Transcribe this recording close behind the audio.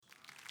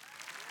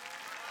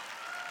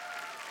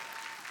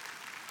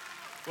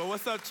Well,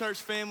 what's up,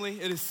 church family?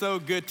 It is so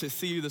good to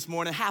see you this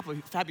morning. Happy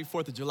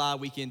 4th of July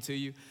weekend to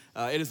you.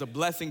 It is a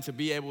blessing to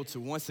be able to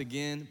once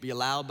again be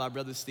allowed by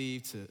Brother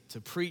Steve to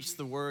preach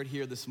the word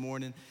here this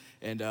morning.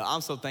 And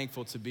I'm so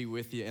thankful to be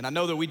with you. And I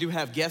know that we do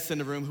have guests in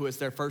the room who it's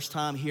their first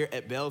time here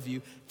at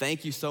Bellevue.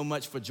 Thank you so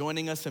much for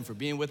joining us and for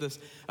being with us.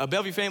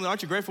 Bellevue family,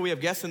 aren't you grateful we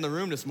have guests in the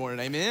room this morning?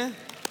 Amen?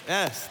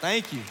 Yes,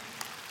 thank you.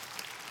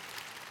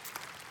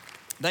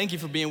 Thank you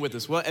for being with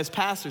us. Well, as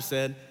Pastor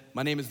said,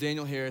 my name is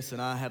Daniel Harris,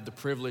 and I have the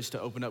privilege to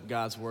open up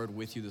God's Word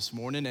with you this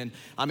morning. And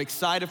I'm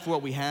excited for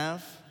what we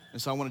have,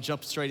 and so I want to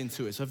jump straight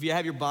into it. So if you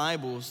have your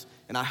Bibles,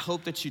 and I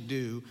hope that you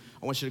do,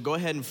 I want you to go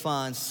ahead and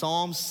find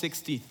Psalm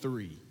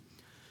 63.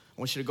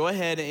 I want you to go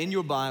ahead and in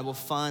your Bible,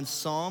 find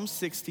Psalm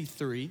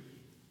 63.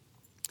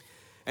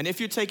 And if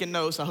you're taking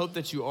notes, I hope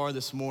that you are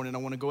this morning. I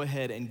want to go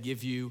ahead and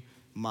give you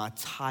my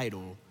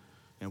title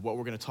and what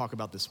we're going to talk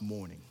about this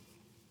morning.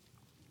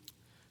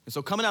 And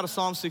so coming out of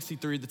Psalm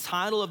 63, the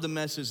title of the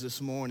message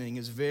this morning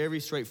is very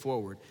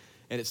straightforward,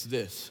 and it's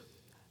this: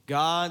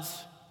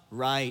 God's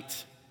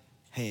right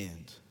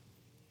hand.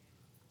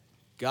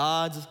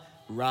 God's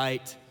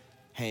right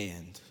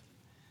hand.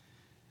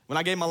 When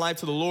I gave my life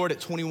to the Lord at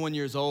 21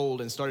 years old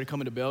and started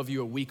coming to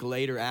Bellevue a week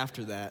later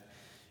after that,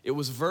 it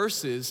was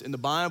verses in the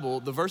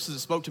Bible, the verses that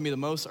spoke to me the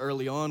most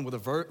early on were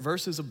the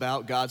verses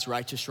about God's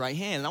righteous right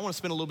hand. And I want to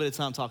spend a little bit of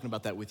time talking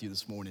about that with you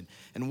this morning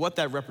and what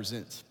that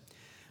represents.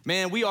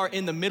 Man, we are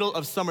in the middle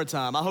of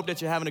summertime. I hope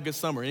that you're having a good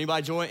summer.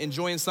 Anybody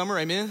enjoying summer?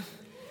 Amen?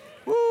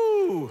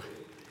 Woo!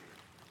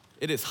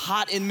 It is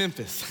hot in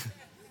Memphis.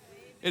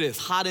 It is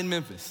hot in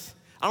Memphis.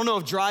 I don't know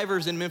if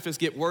drivers in Memphis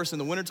get worse in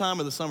the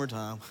wintertime or the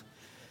summertime,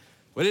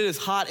 but it is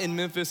hot in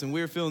Memphis and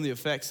we're feeling the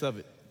effects of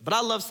it. But I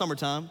love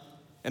summertime,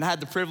 and I had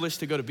the privilege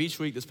to go to Beach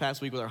Week this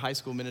past week with our high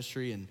school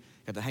ministry and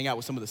got to hang out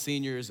with some of the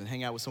seniors and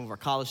hang out with some of our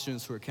college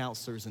students who are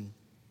counselors. And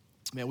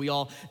man, we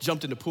all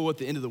jumped in the pool at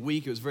the end of the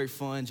week. It was very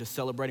fun, just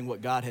celebrating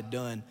what God had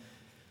done.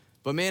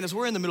 But man, as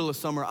we're in the middle of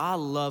summer, I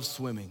love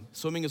swimming.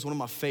 Swimming is one of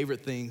my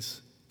favorite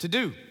things to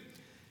do.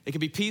 It can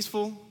be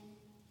peaceful,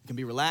 it can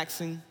be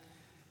relaxing.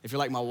 If you're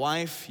like my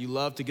wife, you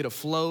love to get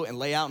afloat and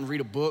lay out and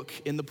read a book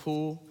in the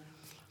pool.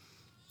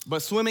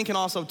 But swimming can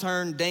also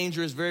turn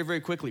dangerous very,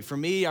 very quickly. For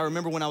me, I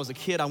remember when I was a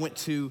kid, I went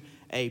to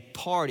a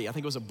party. I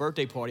think it was a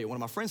birthday party at one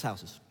of my friends'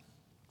 houses.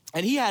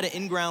 And he had an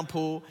in-ground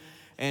pool.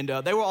 And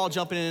they were all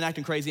jumping in and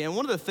acting crazy. And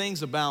one of the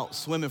things about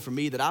swimming for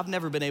me that I've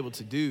never been able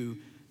to do,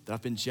 that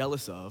I've been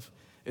jealous of,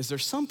 is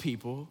there's some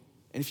people,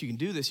 and if you can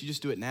do this, you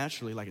just do it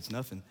naturally like it's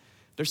nothing.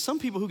 There's some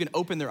people who can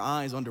open their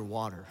eyes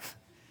underwater.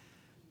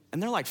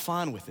 And they're like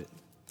fine with it.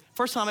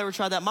 First time I ever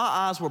tried that, my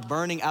eyes were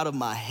burning out of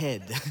my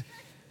head.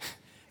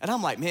 And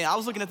I'm like, man, I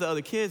was looking at the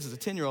other kids as a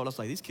 10-year-old. I was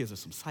like, these kids are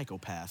some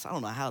psychopaths. I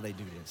don't know how they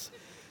do this.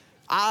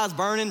 Eyes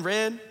burning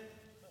red.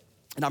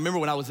 And I remember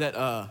when I was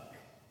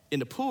in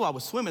the pool, I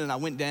was swimming and I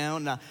went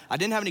down and I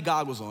didn't have any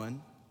goggles on.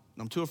 And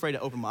I'm too afraid to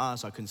open my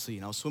eyes so I couldn't see.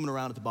 And I was swimming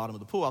around at the bottom of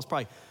the pool. I was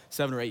probably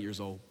 7 or 8 years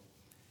old.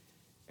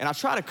 And I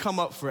try to come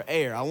up for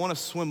air. I want to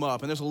swim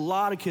up. And there's a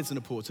lot of kids in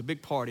the pool. It's a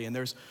big party. And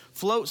there's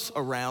floats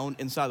around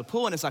inside the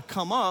pool. And as I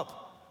come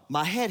up,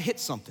 my head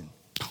hits something.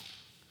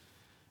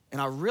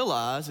 And I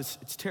realize,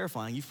 it's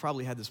terrifying. You've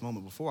probably had this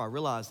moment before. I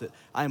realize that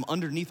I am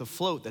underneath a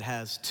float that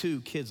has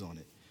 2 kids on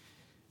it.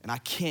 And I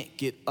can't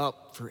get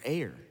up for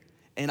air.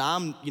 And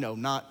I'm,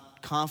 not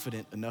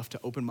confident enough to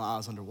open my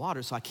eyes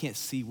underwater, so I can't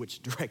see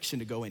which direction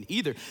to go in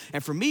either.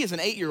 And for me as an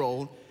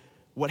 8-year-old,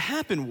 what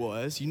happened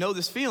was,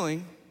 this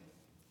feeling,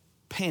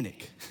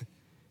 panic.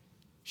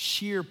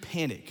 Sheer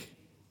panic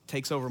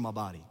takes over my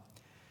body.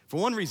 For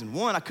one reason.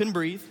 One, I couldn't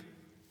breathe.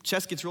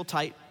 Chest gets real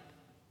tight.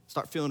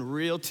 Start feeling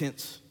real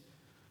tense.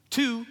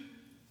 2,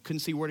 couldn't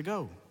see where to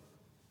go.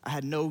 I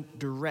had no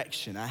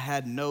direction. I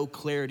had no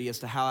clarity as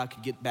to how I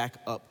could get back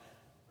up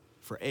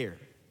for air.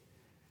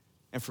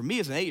 And for me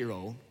as an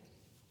 8-year-old,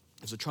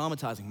 it's a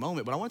traumatizing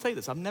moment, but I want to tell you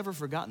this. I've never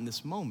forgotten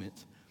this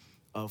moment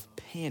of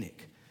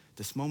panic,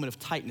 this moment of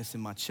tightness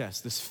in my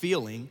chest, this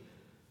feeling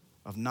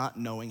of not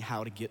knowing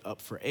how to get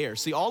up for air.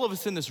 See, all of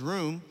us in this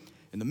room,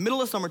 in the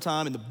middle of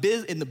summertime, in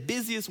the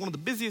busiest, one of the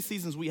busiest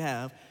seasons we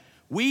have,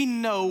 we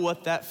know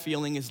what that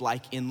feeling is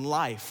like in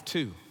life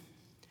too.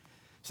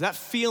 So that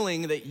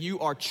feeling that you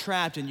are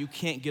trapped and you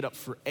can't get up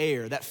for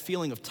air, that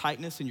feeling of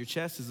tightness in your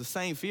chest is the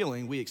same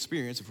feeling we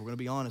experience, if we're going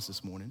to be honest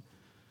this morning,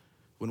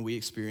 when we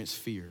experience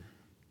fear,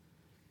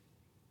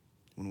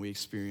 when we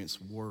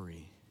experience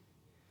worry,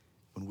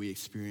 when we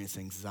experience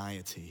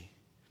anxiety,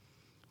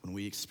 when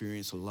we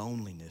experience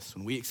loneliness,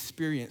 when we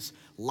experience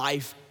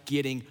life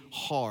getting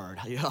hard.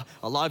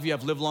 A lot of you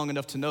have lived long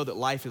enough to know that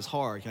life is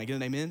hard. Can I get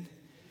an amen?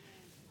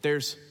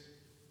 There's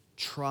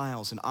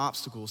trials and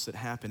obstacles that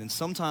happen, and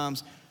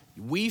sometimes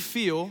we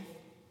feel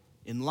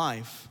in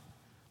life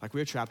like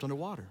we're trapped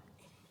underwater,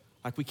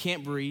 like we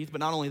can't breathe, but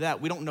not only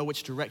that, we don't know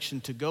which direction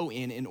to go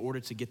in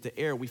order to get the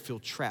air. We feel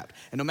trapped.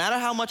 And no matter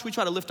how much we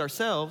try to lift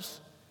ourselves,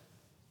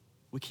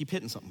 we keep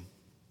hitting something.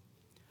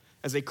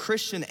 As a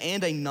Christian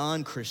and a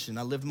non-Christian,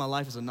 I lived my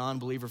life as a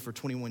non-believer for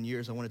 21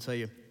 years. I want to tell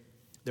you,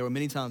 there were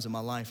many times in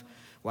my life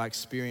where I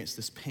experienced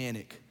this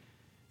panic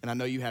And I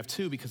know you have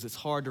too, because it's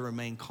hard to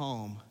remain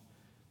calm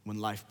when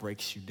life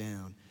breaks you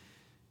down.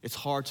 It's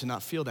hard to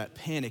not feel that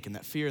panic and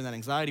that fear and that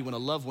anxiety when a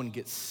loved one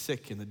gets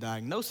sick and the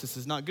diagnosis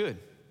is not good.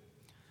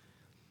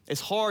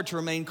 It's hard to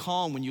remain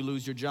calm when you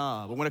lose your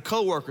job, or when a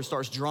coworker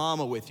starts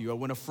drama with you, or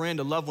when a friend,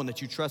 a loved one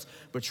that you trust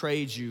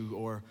betrayed you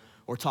or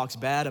talks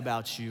bad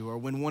about you, or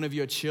when one of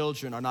your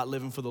children are not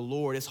living for the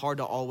Lord. It's hard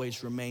to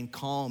always remain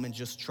calm and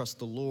just trust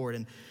the Lord.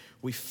 And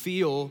we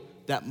feel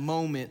that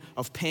moment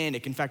of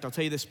panic. In fact, I'll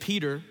tell you this,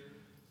 Peter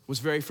was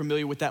very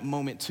familiar with that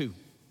moment too.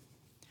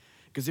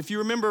 Because if you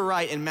remember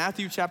right, in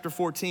Matthew chapter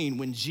 14,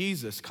 when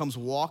Jesus comes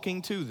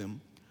walking to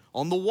them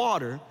on the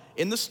water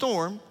in the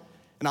storm,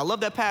 and I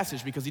love that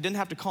passage because he didn't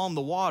have to calm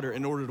the water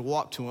in order to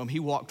walk to him. He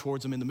walked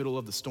towards him in the middle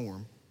of the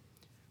storm,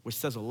 which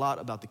says a lot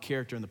about the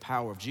character and the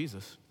power of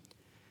Jesus.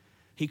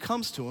 He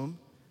comes to him,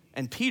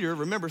 and Peter,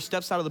 remember,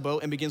 steps out of the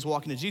boat and begins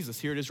walking to Jesus.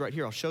 Here it is right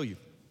here, I'll show you.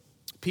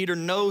 Peter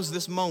knows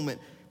this moment.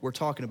 We're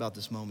talking about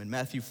this moment.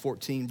 Matthew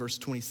 14, verse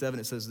 27,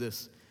 it says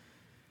this.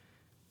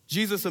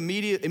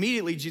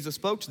 Immediately Jesus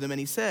spoke to them and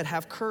he said,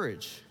 "Have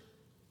courage.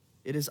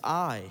 It is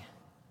I.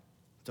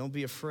 Don't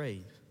be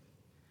afraid."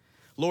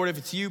 "Lord, if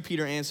it's you,"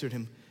 Peter answered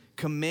him,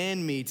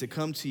 "command me to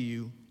come to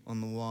you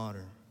on the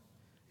water."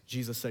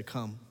 Jesus said,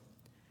 "Come."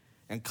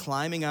 And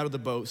climbing out of the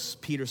boat,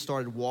 Peter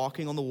started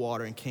walking on the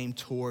water and came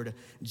toward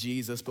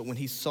Jesus. But when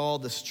he saw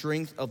the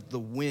strength of the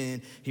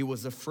wind, he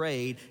was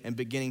afraid, and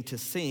beginning to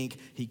sink,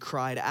 he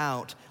cried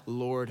out,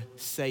 "Lord,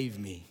 save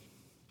me."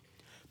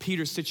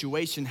 Peter's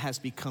situation has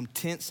become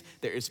tense.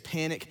 There is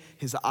panic.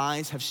 His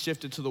eyes have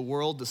shifted to the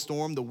world, the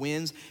storm, the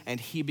winds, and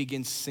he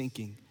begins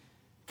sinking.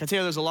 Can I tell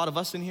you, there's a lot of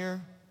us in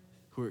here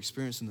who are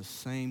experiencing the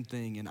same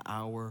thing in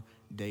our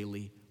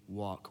daily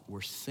walk. We're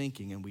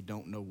sinking and we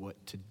don't know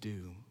what to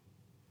do.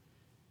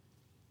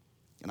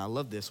 And I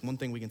love this. One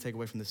thing we can take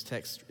away from this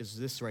text is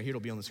this right here.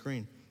 It'll be on the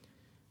screen.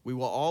 We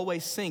will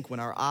always sink when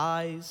our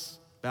eyes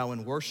bow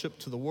in worship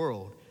to the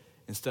world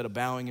instead of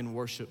bowing in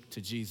worship to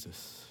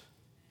Jesus.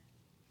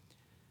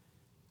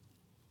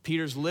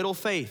 Peter's little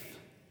faith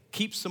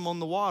keeps him on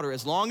the water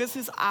as long as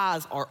his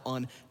eyes are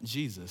on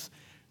Jesus.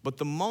 But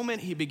the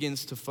moment he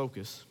begins to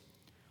focus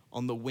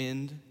on the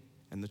wind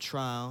and the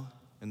trial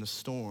and the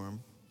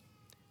storm,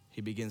 he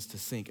begins to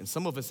sink. And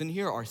some of us in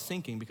here are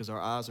sinking because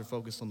our eyes are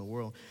focused on the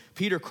world.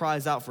 Peter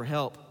cries out for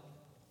help.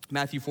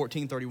 Matthew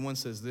 14:31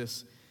 says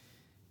this.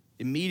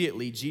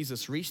 Immediately,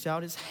 Jesus reached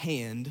out his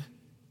hand,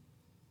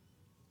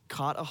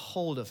 caught a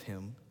hold of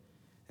him,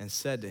 and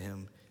said to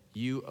him,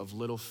 "You of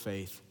little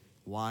faith,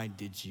 why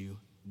did you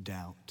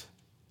doubt?"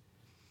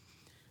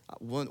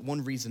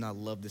 One reason I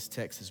love this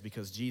text is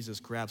because Jesus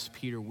grabs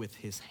Peter with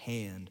his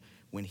hand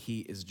when he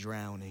is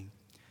drowning.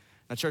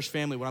 Now, church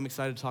family, what I'm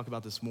excited to talk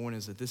about this morning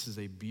is that this is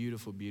a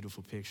beautiful,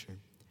 beautiful picture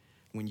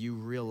when you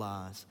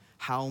realize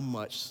how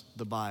much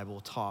the Bible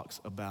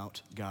talks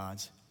about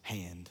God's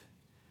hand,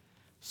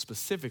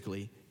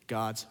 specifically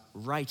God's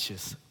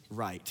righteous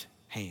right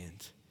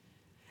hand.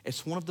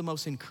 It's one of the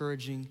most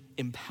encouraging,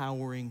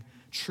 empowering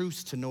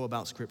truths to know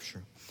about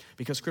Scripture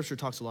because Scripture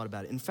talks a lot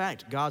about it. In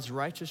fact, God's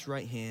righteous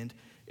right hand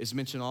is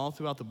mentioned all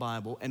throughout the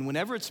Bible, and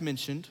whenever it's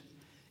mentioned,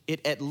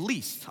 it at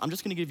least, I'm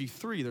just gonna give you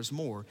three, there's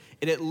more,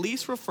 it at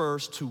least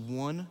refers to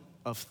one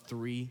of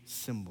three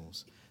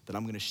symbols that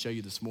I'm gonna show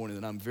you this morning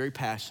that I'm very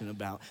passionate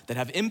about, that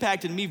have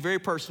impacted me very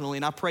personally,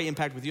 and I pray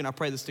impact with you, and I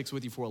pray this sticks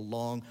with you for a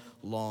long,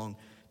 long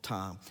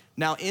time.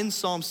 Now, in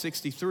Psalm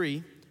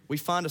 63, we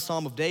find a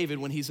Psalm of David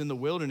when he's in the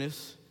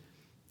wilderness,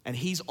 and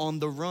he's on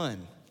the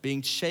run,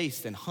 being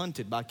chased and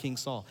hunted by King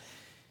Saul.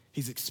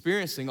 He's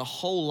experiencing a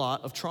whole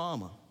lot of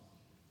trauma.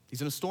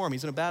 He's in a storm,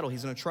 he's in a battle,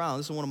 he's in a trial.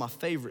 This is one of my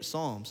favorite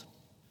Psalms.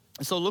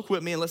 And so look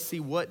with me and let's see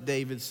what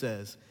David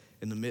says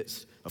in the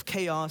midst of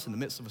chaos, in the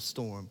midst of a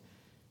storm,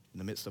 in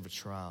the midst of a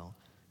trial.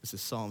 This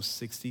is Psalm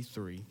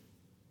 63,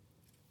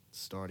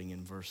 starting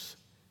in verse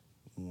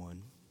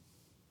 1.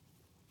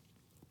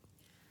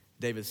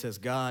 David says,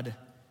 "God,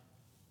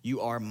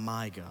 you are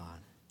my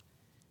God.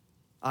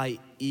 I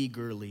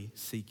eagerly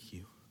seek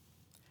you.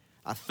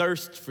 I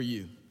thirst for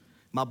you.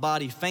 My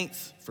body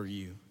faints for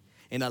you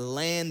in a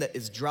land that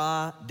is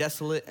dry,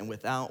 desolate, and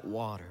without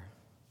water."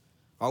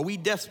 Are we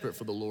desperate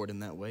for the Lord in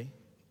that way?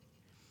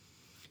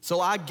 "So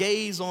I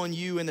gaze on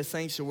you in the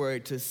sanctuary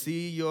to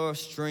see your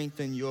strength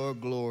and your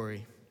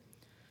glory."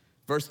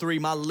 Verse 3,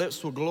 "My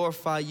lips will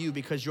glorify you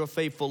because your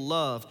faithful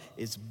love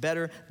is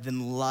better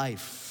than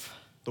life."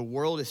 The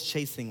world is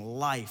chasing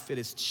life. It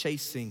is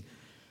chasing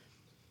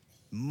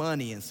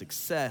money and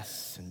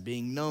success and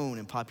being known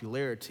and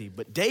popularity.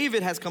 But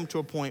David has come to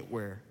a point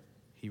where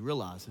he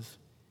realizes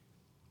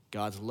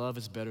God's love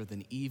is better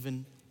than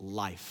even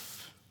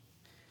life.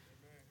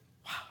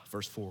 Wow.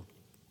 Verse 4.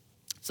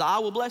 "So I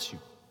will bless you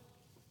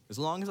as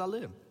long as I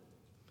live."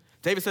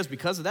 David says,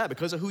 because of that,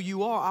 because of who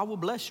you are, I will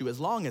bless you as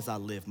long as I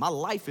live. My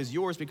life is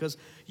yours because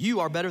you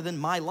are better than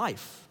my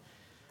life.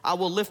 "I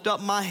will lift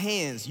up my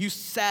hands. You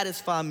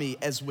satisfy me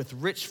as with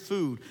rich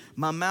food.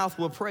 My mouth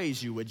will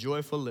praise you with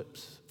joyful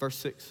lips." Verse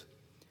 6.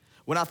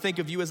 When I think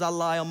of you as I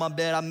lie on my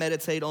bed, I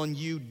meditate on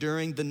you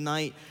during the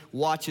night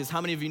watches. How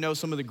many of you know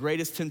some of the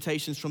greatest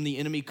temptations from the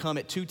enemy come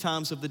at 2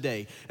 times of the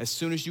day, as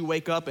soon as you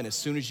wake up and as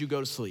soon as you go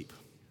to sleep?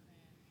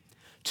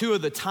 2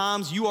 of the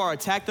times you are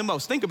attacked the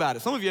most. Think about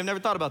it. Some of you have never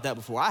thought about that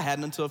before. I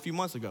hadn't until a few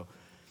months ago.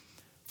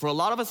 For a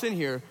lot of us in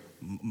here,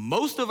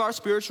 most of our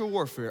spiritual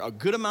warfare, a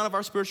good amount of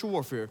our spiritual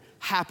warfare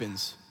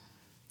happens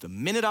the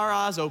minute our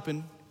eyes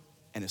open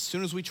and as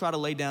soon as we try to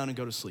lay down and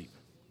go to sleep.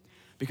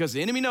 Because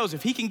the enemy knows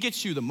if he can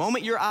get you the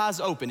moment your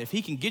eyes open, if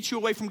he can get you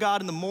away from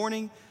God in the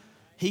morning,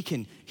 he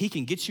can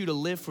get you to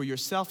live for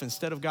yourself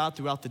instead of God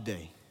throughout the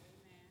day.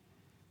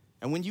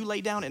 And when you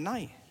lay down at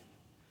night,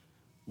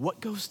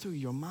 what goes through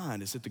your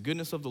mind? Is it the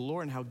goodness of the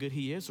Lord and how good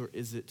he is, or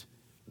is it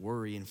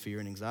worry and fear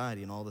and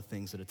anxiety and all the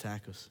things that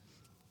attack us?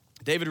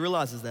 David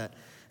realizes that.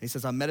 He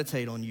says, I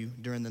meditate on you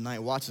during the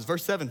night watches.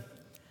 Verse 7,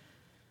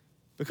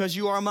 because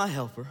you are my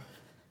helper,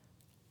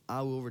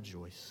 I will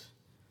rejoice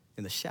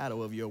in the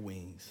shadow of your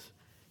wings.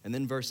 And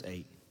then verse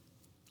 8,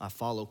 I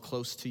follow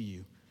close to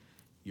you.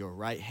 Your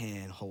right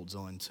hand holds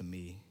on to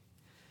me.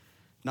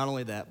 Not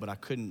only that, but I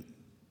couldn't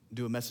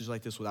do a message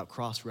like this without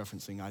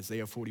cross-referencing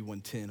Isaiah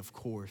 41:10, of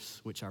course,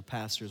 which our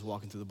pastor is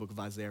walking through the book of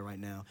Isaiah right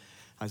now.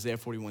 Isaiah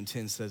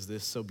 41:10 says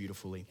this so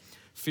beautifully,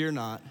 fear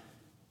not,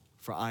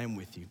 for I am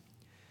with you.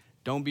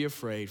 Don't be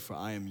afraid, for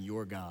I am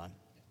your God.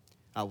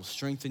 I will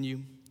strengthen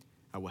you.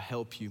 I will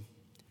help you.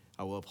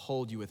 I will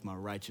uphold you with my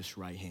righteous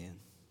right hand.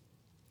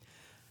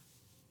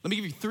 Let me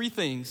give you 3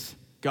 things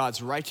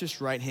God's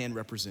righteous right hand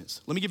represents.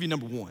 Let me give you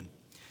number 1.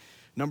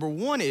 Number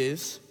 1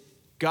 is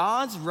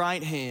God's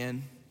right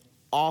hand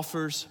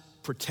offers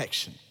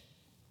protection.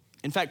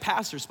 In fact,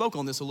 Pastor spoke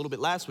on this a little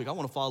bit last week. I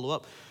want to follow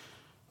up,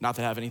 not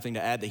to have anything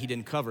to add that he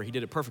didn't cover. He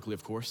did it perfectly,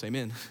 of course.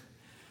 Amen.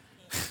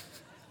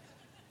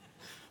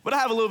 But I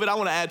have a little bit I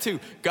want to add too.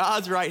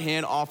 God's right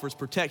hand offers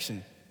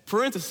protection.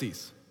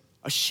 Parentheses,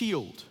 a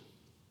shield.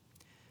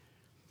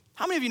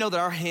 How many of you know that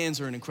our hands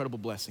are an incredible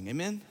blessing?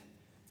 Amen?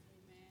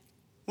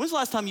 When's the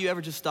last time you ever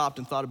just stopped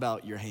and thought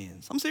about your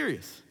hands? I'm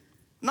serious.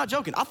 I'm not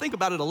joking. I think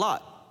about it a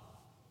lot.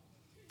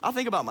 I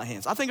think about my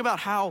hands. I think about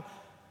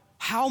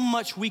how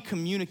much we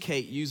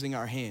communicate using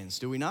our hands,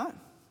 do we not?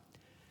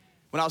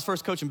 When I was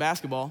first coaching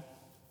basketball,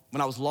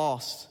 when I was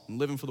lost and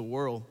living for the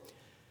world,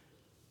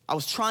 I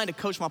was trying to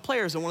coach my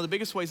players, and one of the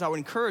biggest ways I would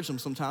encourage them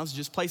sometimes is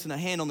just placing a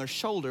hand on their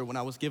shoulder when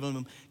I was giving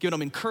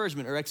them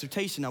encouragement or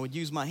exhortation. I would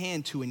use my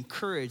hand to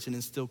encourage and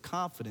instill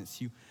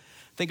confidence. You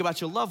think about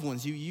your loved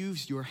ones. You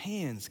use your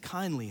hands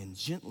kindly and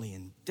gently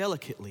and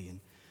delicately, and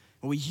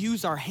we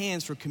use our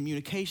hands for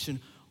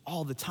communication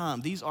all the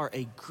time. These are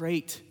a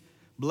great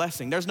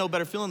blessing. There's no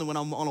better feeling than when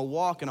I'm on a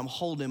walk and I'm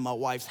holding my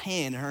wife's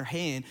hand and her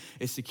hand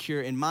is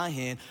secure in my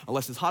hand,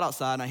 unless it's hot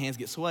outside and our hands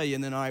get sweaty,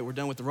 and then, all right, we're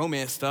done with the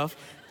romance stuff.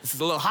 This is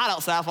a little hot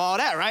outside for all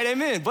that, right?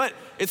 Amen. But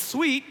it's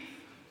sweet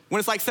when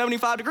it's like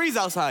 75 degrees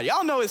outside.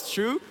 Y'all know it's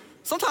true.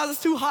 Sometimes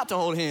it's too hot to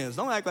hold hands.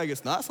 Don't act like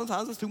it's not.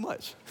 Sometimes it's too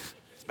much,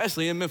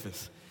 especially in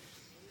Memphis.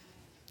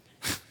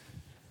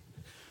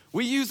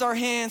 We use our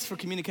hands for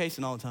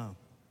communication all the time.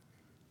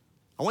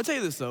 I want to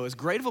tell you this, though. As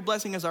great of a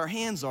blessing as our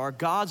hands are,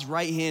 God's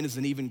right hand is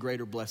an even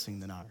greater blessing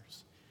than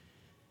ours.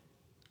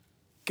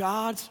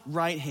 God's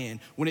right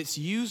hand, when it's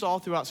used all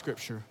throughout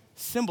Scripture,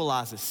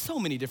 symbolizes so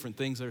many different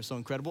things that are so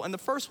incredible. And the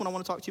first one I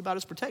want to talk to you about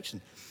is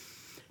protection.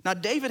 Now,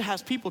 David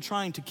has people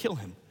trying to kill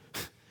him,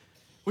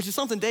 which is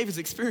something David's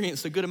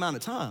experienced a good amount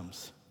of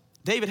times.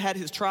 David had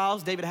his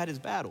trials. David had his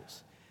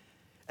battles.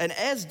 And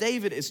as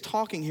David is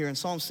talking here in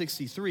Psalm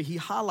 63, he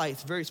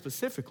highlights very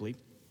specifically,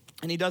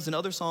 and he does in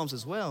other Psalms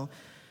as well,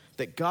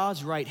 that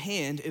God's right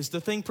hand is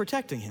the thing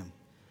protecting him.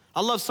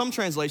 I love some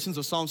translations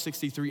of Psalm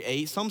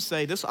 63:8. Some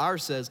say, this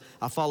ours says,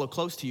 I follow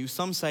close to you.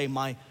 Some say,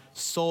 my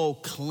soul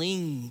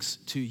clings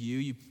to you.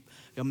 You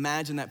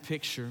imagine that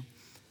picture.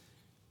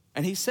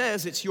 And he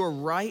says, it's your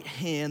right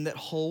hand that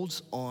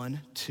holds on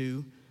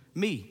to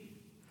me.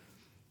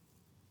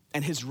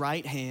 And his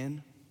right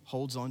hand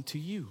holds on to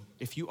you.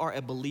 If you are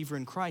a believer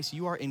in Christ,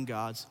 you are in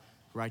God's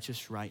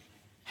righteous right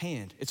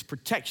hand. It's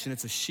protection,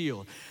 it's a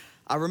shield.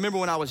 I remember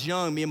when I was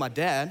young, me and my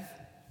dad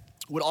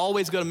would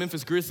always go to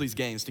Memphis Grizzlies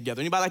games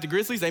together. Anybody like the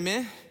Grizzlies?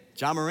 Amen?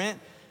 Ja Morant?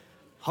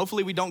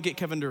 Hopefully we don't get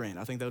Kevin Durant.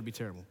 I think that would be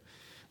terrible.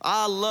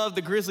 I loved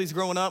the Grizzlies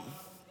growing up.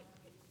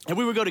 And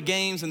we would go to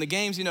games, and the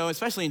games, you know,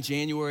 especially in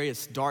January,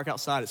 it's dark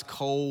outside, it's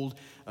cold.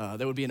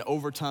 There would be an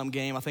overtime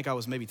game. I think I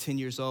was maybe 10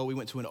 years old. We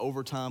went to an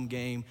overtime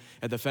game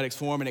at the FedEx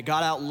Forum, and it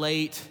got out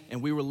late,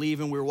 and we were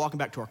leaving. We were walking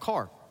back to our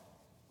car.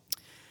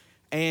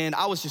 And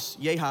I was just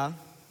yay high.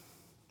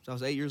 So I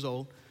was 8 years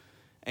old.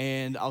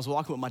 And I was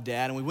walking with my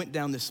dad, and we went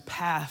down this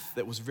path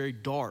that was very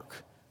dark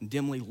and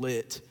dimly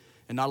lit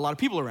and not a lot of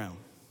people around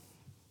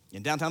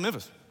in downtown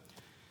Memphis.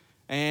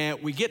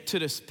 And we get to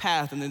this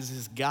path, and then there's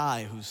this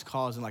guy who's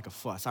causing like a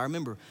fuss. I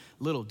remember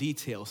little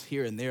details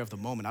here and there of the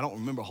moment. I don't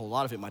remember a whole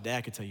lot of it. My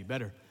dad could tell you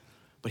better.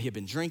 But he had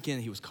been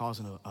drinking. He was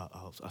causing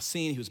a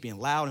scene. He was being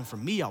loud. And for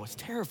me, I was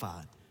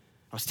terrified.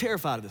 I was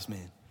terrified of this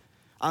man.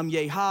 I'm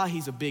yay high.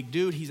 He's a big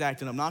dude. He's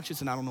acting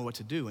obnoxious, and I don't know what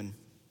to do. And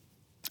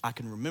I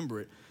can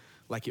remember it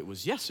like it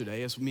was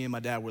yesterday as me and my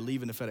dad were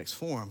leaving the FedEx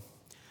Forum.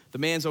 The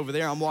man's over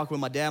there, I'm walking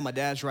with my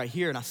dad's right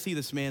here, and I see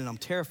this man, and I'm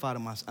terrified,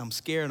 I'm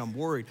scared, and I'm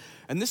worried.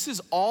 And this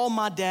is all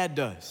my dad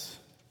does.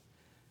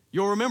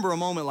 You'll remember a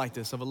moment like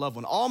this of a loved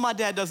one. All my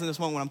dad does in this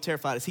moment when I'm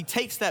terrified is he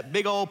takes that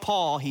big old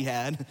paw he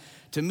had.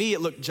 To me, it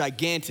looked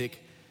gigantic.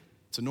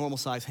 It's a normal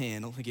sized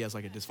hand. I don't think he has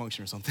like a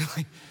dysfunction or something.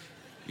 Like,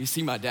 you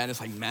see my dad,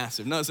 it's like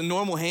massive. No, it's a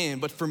normal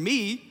hand, but for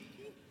me,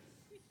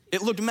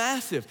 it looked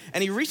massive.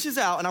 And he reaches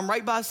out, and I'm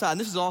right by his side,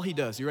 and this is all he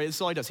does. You ready? This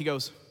is all he does. He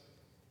goes,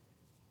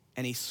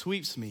 and he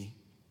sweeps me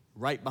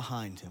right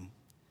behind him.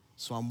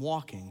 So I'm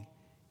walking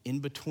in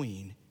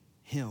between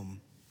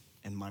him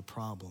and my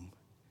problem.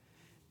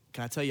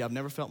 Can I tell you, I've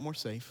never felt more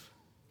safe,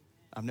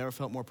 I've never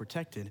felt more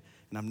protected,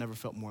 and I've never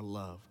felt more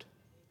loved.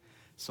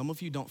 Some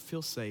of you don't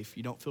feel safe,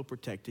 you don't feel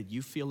protected,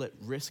 you feel at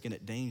risk and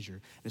at danger.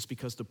 And it's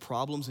because the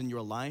problems in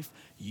your life,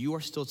 you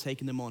are still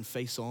taking them on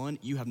face on.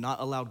 You have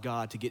not allowed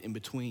God to get in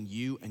between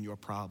you and your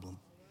problem.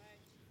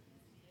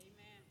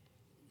 Amen.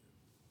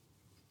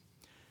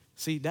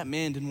 See, that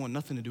man didn't want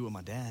nothing to do with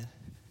my dad.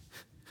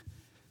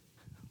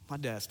 My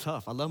dad's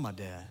tough. I love my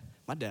dad.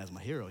 My dad's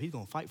my hero. He's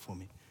gonna fight for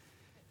me.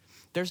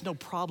 There's no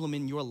problem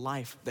in your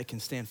life that can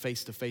stand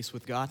face to face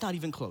with God, not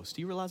even close.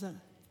 Do you realize that?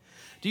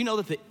 Do you know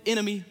that the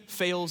enemy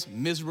fails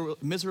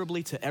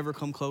miserably to ever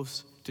come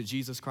close to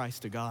Jesus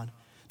Christ, to God?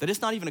 That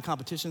it's not even a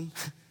competition?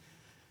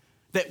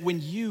 That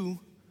when you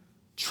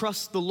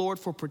trust the Lord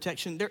for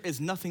protection, there is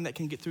nothing that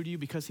can get through to you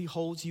because he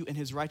holds you in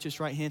his righteous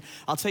right hand.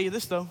 I'll tell you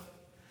this though,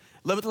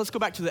 let's go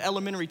back to the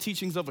elementary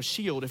teachings of a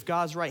shield. If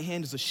God's right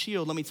hand is a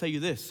shield, let me tell you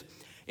this.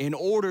 In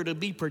order to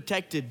be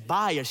protected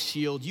by a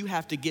shield, you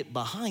have to get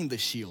behind the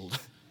shield.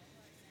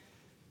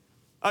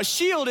 A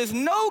shield is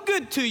no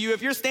good to you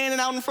if you're standing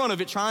out in front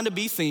of it trying to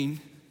be seen.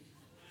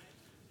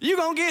 You're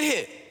gonna get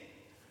hit.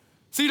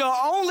 See, the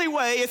only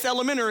way, it's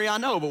elementary, I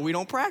know, but we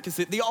don't practice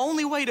it. The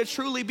only way to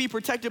truly be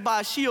protected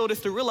by a shield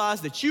is to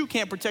realize that you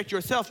can't protect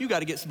yourself. You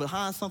gotta get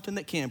behind something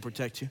that can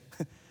protect you.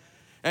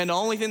 And the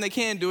only thing that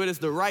can do it is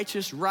the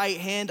righteous right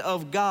hand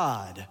of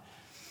God.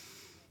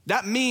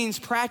 That means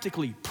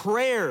practically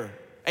prayer.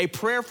 A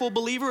prayerful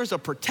believer is a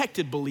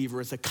protected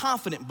believer, is a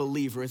confident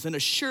believer, is an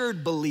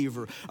assured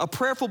believer. A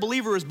prayerful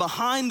believer is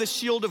behind the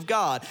shield of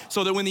God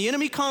so that when the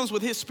enemy comes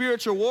with his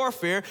spiritual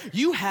warfare,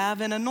 you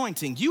have an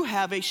anointing. You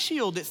have a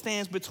shield that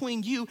stands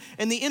between you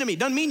and the enemy.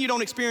 Doesn't mean you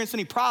don't experience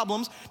any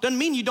problems. Doesn't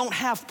mean you don't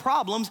have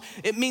problems.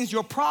 It means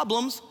your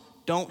problems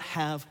don't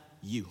have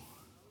you.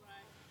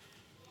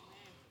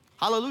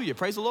 Hallelujah,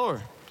 praise the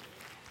Lord.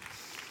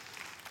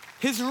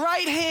 His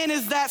right hand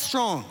is that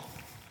strong.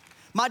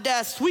 My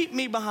dad swept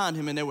me behind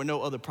him and there were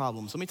no other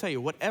problems. Let me tell you,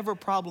 whatever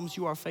problems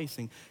you are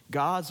facing,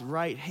 God's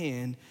right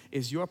hand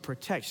is your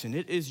protection.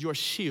 It is your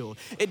shield.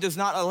 It does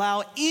not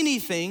allow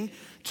anything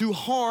to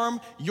harm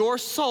your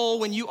soul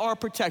when you are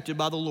protected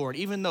by the Lord.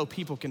 Even though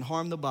people can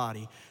harm the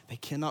body, they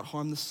cannot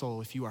harm the soul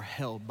if you are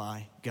held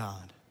by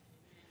God.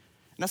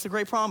 And that's a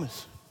great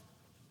promise.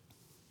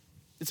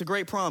 It's a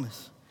great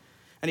promise.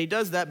 And he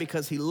does that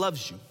because he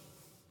loves you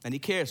and he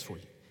cares for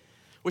you.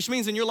 Which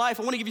means in your life,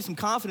 I want to give you some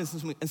confidence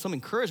and some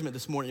encouragement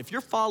this morning. If you're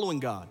following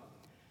God,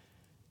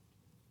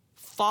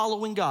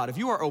 if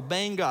you are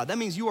obeying God, that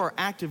means you are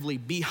actively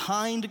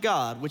behind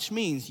God, which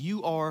means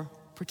you are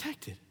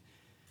protected.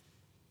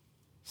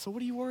 So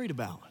what are you worried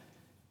about?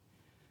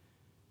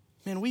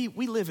 Man, we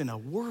live in a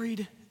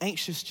worried,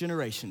 anxious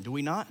generation, do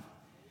we not?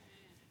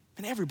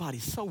 And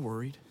everybody's so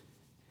worried.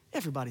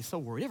 Everybody's so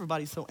worried.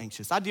 Everybody's so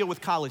anxious. I deal with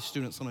college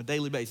students on a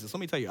daily basis.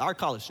 Let me tell you, our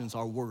college students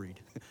are worried.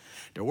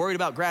 They're worried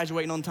about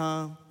graduating on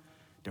time.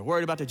 They're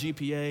worried about their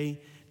GPA.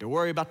 They're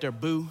worried about their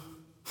boo,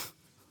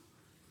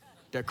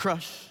 their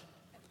crush.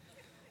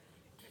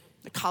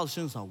 The college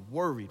students are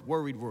worried.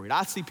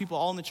 I see people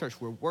all in the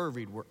church, we're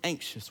worried, we're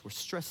anxious, we're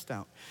stressed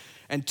out.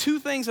 And two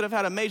things that have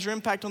had a major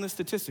impact on this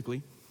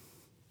statistically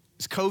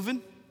is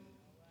COVID,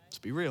 let's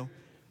be real,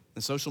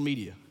 and social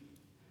media.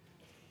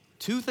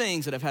 Two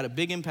things that have had a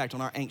big impact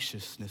on our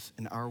anxiousness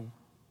and our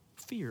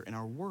fear and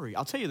our worry.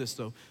 I'll tell you this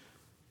though,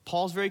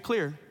 Paul's very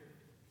clear.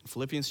 In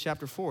Philippians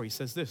chapter 4, he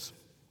says this.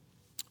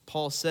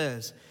 Paul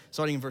says,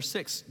 starting in verse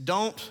 6,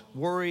 don't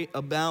worry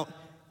about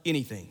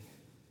anything.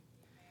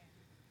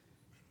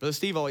 Brother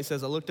Steve always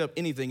says, I looked up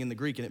anything in the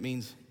Greek and it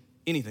means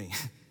anything.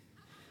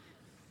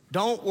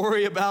 Don't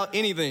worry about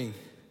anything,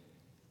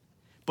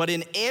 but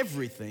in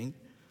everything,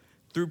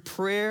 through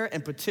prayer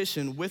and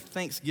petition with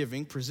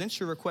thanksgiving, present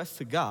your requests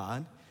to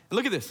God. And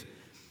look at this.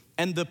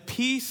 And the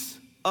peace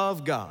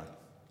of God,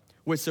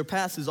 which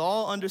surpasses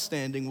all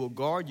understanding, will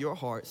guard your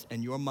hearts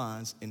and your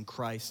minds in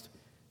Christ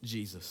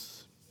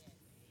Jesus.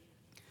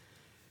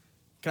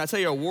 Can I tell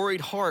you, a worried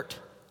heart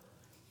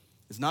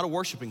is not a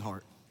worshiping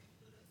heart.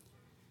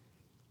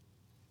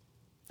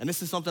 And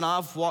this is something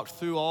I've walked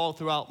through all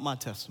throughout my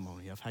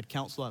testimony. I've had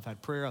counsel, I've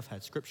had prayer, I've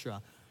had scripture.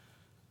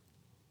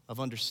 I've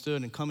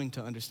understood and coming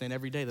to understand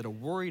every day that a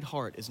worried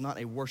heart is not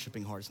a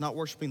worshiping heart. It's not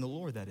worshiping the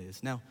Lord, that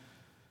is. Now,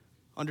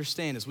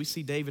 understand, as we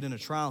see David in a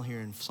trial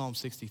here in Psalm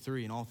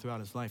 63 and all throughout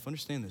his life,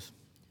 understand this.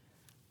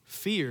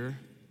 Fear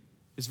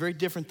is very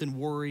different than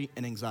worry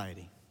and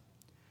anxiety.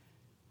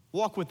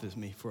 Walk with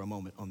me for a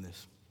moment on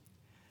this.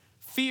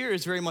 Fear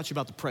is very much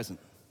about the present,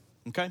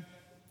 okay?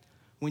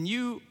 When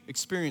you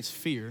experience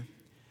fear,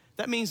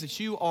 that means that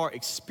you are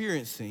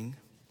experiencing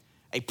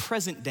a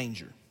present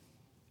danger.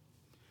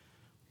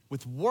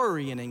 With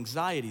worry and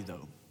anxiety,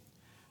 though,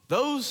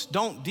 those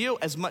don't deal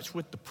as much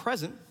with the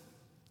present,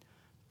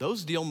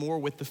 those deal more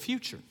with the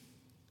future.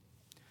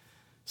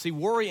 See,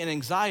 worry and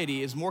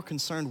anxiety is more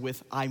concerned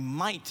with, I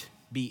might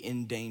be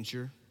in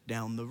danger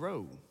down the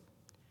road.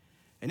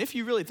 And if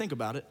you really think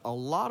about it, a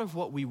lot of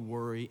what we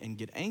worry and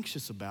get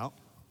anxious about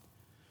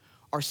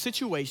are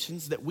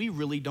situations that we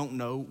really don't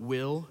know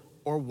will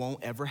or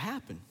won't ever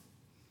happen.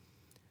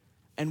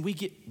 And we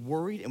get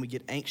worried and we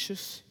get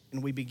anxious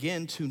and we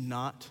begin to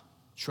not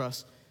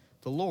trust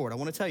the Lord. I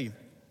want to tell you,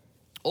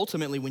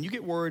 ultimately, when you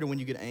get worried or when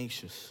you get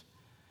anxious,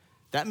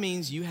 that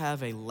means you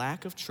have a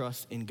lack of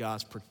trust in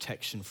God's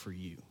protection for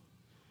you.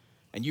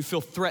 And you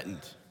feel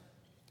threatened.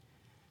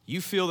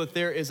 You feel that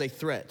there is a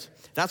threat.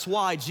 That's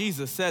why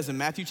Jesus says in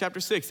Matthew chapter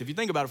 6, if you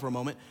think about it for a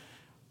moment,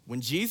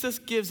 when Jesus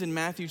gives in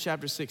Matthew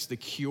chapter 6 the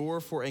cure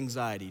for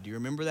anxiety, do you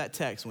remember that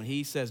text when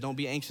he says, don't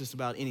be anxious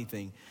about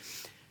anything?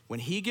 When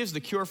he gives the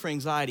cure for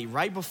anxiety,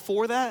 right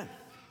before that,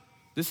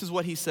 this is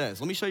what he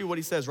says. Let me show you what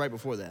he says right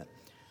before that.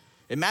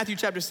 In Matthew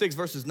chapter 6,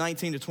 verses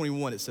 19 to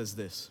 21, it says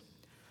this.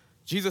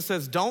 Jesus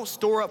says, don't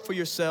store up for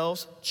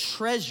yourselves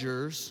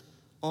treasures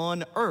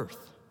on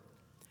earth,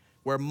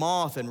 where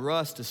moth and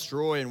rust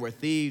destroy and where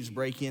thieves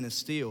break in and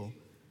steal,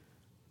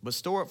 but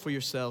store up for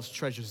yourselves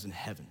treasures in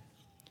heaven,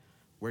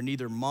 where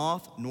neither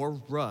moth nor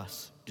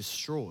rust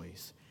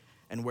destroys,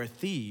 and where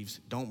thieves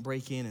don't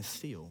break in and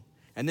steal.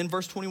 And then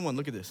verse 21,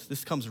 look at this.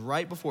 This comes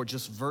right before,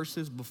 just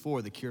verses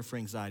before the cure for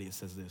anxiety. It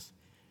says this,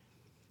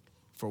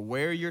 for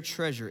where your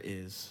treasure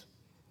is,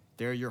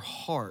 there your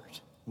heart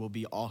will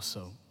be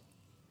also.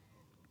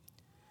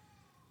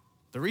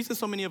 The reason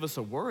so many of us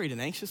are worried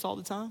and anxious all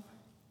the time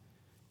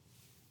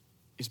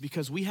is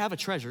because we have a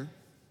treasure,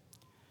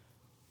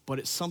 but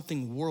it's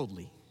something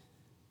worldly.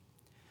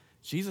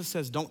 Jesus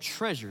says, don't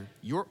treasure.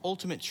 Your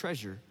ultimate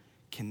treasure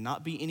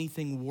cannot be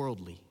anything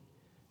worldly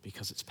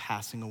because it's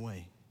passing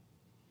away.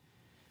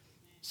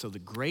 So the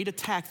great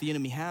attack the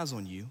enemy has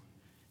on you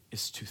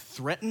is to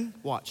threaten,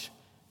 watch,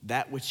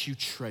 that which you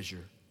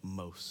treasure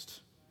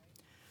most.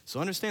 So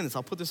understand this.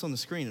 I'll put this on the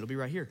screen. It'll be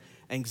right here.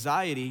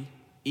 Anxiety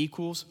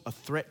equals a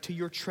threat to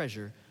your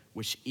treasure,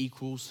 which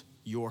equals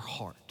your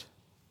heart.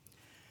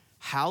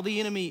 How the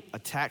enemy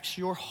attacks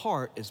your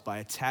heart is by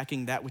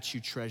attacking that which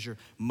you treasure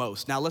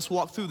most. Now let's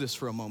walk through this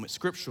for a moment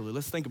scripturally.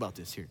 Let's think about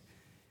this here.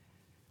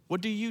 What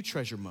do you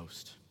treasure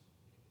most?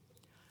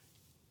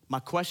 My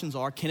questions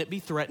are, can it be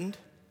threatened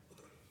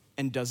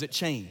and does it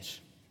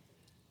change?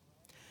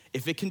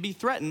 If it can be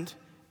threatened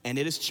and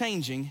it is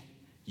changing,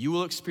 you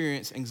will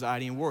experience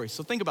anxiety and worry.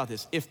 So think about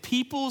this. If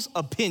people's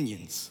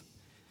opinions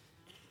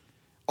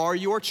are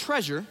your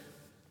treasure,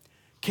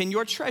 can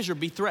your treasure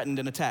be threatened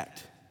and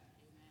attacked?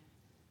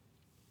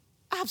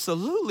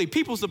 Absolutely.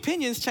 People's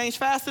opinions change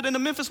faster than the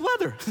Memphis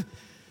weather.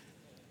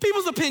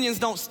 People's opinions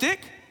don't stick.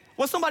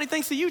 What somebody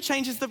thinks of you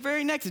changes the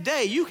very next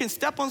day. You can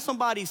step on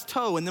somebody's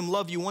toe and them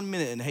love you 1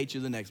 minute and hate you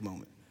the next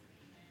moment.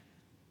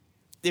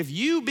 If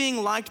you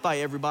being liked by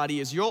everybody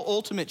is your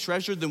ultimate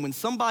treasure, then when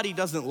somebody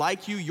doesn't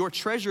like you, your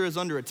treasure is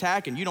under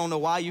attack and you don't know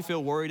why you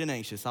feel worried and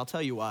anxious. I'll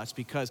tell you why. It's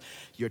because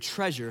your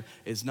treasure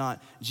is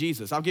not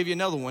Jesus. I'll give you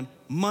another one.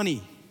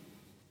 Money.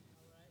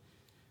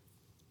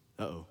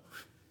 Uh-oh.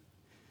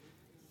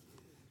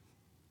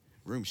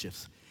 Room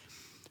shifts.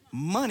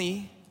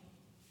 Money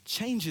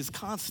changes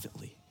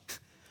constantly.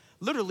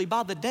 Literally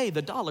by the day,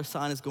 the dollar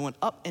sign is going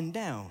up and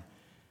down.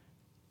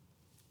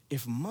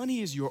 If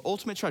money is your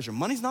ultimate treasure,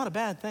 money's not a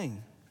bad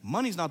thing.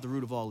 Money's not the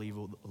root of all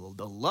evil.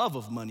 The love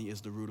of money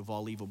is the root of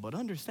all evil. But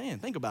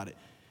understand, think about it.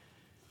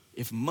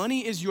 If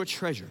money is your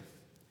treasure,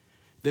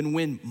 then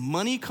when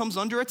money comes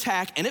under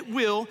attack, and it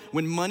will,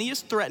 when money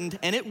is threatened,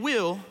 and it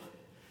will,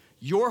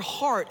 your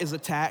heart is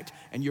attacked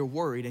and you're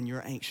worried and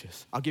you're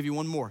anxious. I'll give you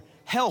one more.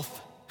 Health.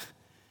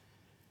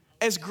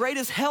 As great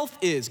as health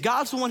is,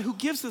 God's the one who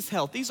gives us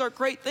health. These are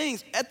great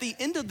things. At the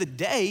end of the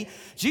day,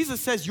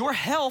 Jesus says your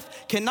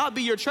health cannot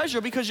be your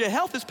treasure because your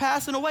health is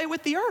passing away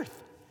with the earth.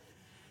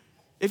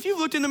 If you've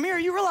looked in the mirror,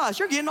 you realize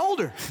you're getting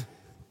older.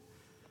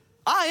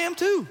 I am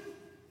too.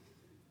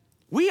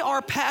 We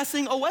are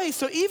passing away.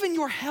 So even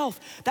your health,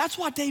 that's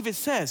why David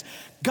says,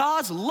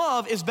 God's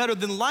love is better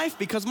than life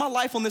because my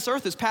life on this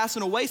earth is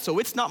passing away, so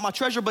it's not my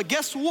treasure. But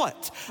guess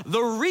what?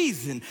 The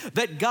reason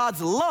that God's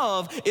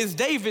love is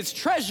David's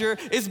treasure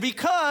is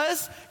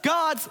because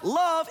God's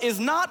love is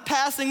not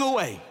passing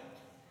away.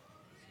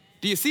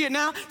 Do you see it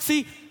now?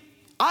 See,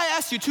 I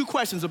asked you two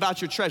questions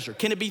about your treasure.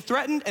 Can it be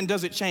threatened and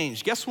does it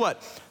change? Guess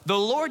what? The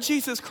Lord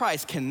Jesus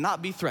Christ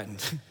cannot be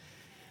threatened.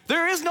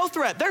 There is no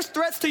threat. There's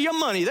threats to your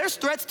money. There's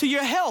threats to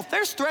your health.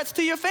 There's threats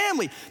to your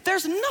family.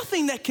 There's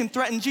nothing that can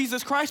threaten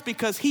Jesus Christ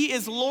because he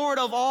is Lord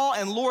of all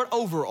and Lord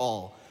over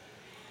all.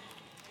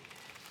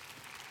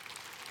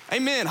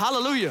 Amen.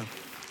 Hallelujah.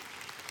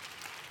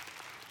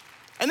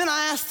 And then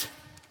I asked,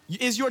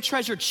 is your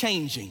treasure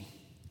changing?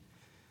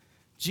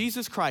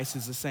 Jesus Christ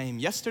is the same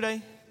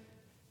yesterday,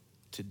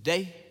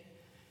 today,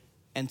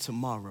 and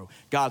tomorrow.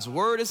 God's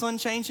word is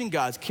unchanging.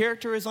 God's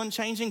character is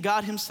unchanging.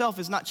 God himself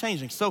is not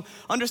changing. So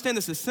understand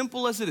this, as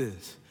simple as it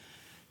is.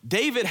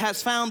 David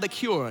has found the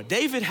cure.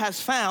 David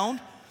has found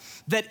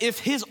that if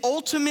his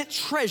ultimate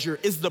treasure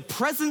is the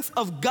presence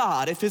of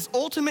God, if his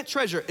ultimate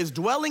treasure is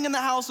dwelling in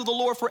the house of the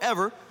Lord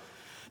forever,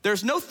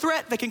 there's no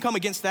threat that can come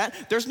against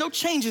that. There's no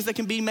changes that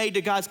can be made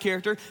to God's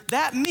character.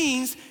 That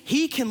means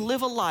he can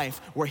live a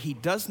life where he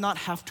does not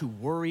have to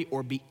worry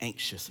or be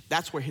anxious.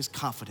 That's where his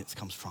confidence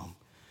comes from.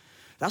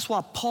 That's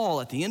why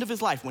Paul, at the end of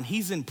his life, when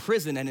he's in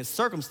prison and his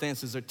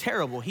circumstances are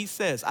terrible, he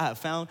says, I have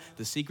found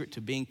the secret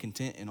to being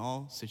content in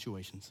all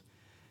situations.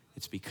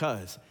 It's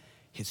because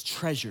his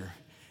treasure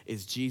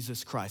is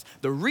Jesus Christ.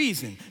 The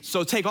reason,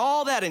 so take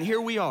all that and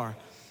here we are.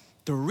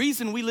 The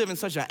reason we live in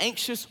such an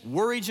anxious,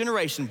 worried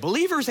generation,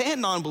 believers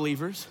and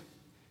non-believers,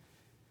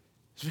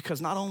 is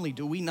because not only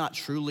do we not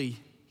truly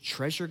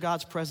treasure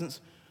God's presence,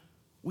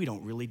 we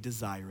don't really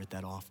desire it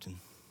that often.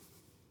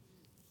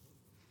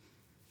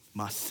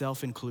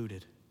 Myself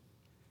included.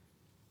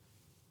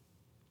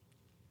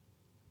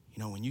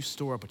 You know, when you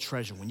store up a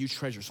treasure, when you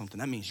treasure something,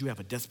 that means you have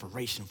a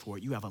desperation for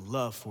it. You have a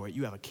love for it.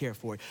 You have a care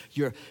for it.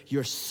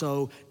 You're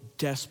so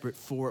desperate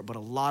for it. But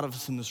a lot of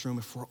us in this room,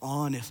 if we're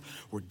honest,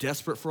 we're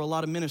desperate for a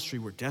lot of ministry.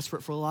 We're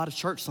desperate for a lot of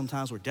church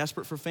sometimes. We're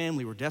desperate for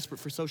family. We're desperate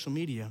for social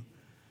media.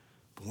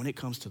 But when it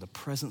comes to the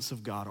presence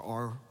of God,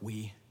 are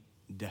we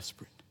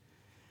desperate?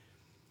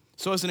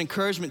 So as an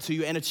encouragement to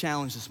you and a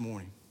challenge this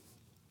morning,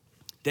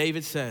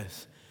 David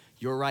says,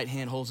 your right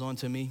hand holds on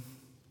to me.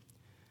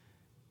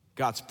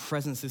 God's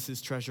presence is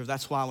his treasure.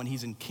 That's why when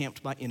he's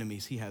encamped by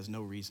enemies, he has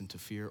no reason to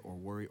fear or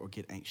worry or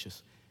get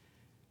anxious.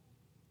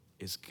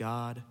 Is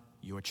God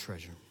your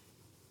treasure?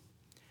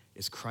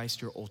 Is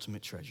Christ your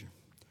ultimate treasure?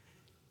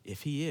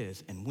 If he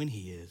is, and when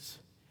he is,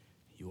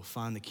 you will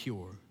find the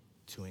cure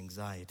to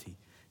anxiety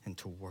and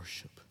to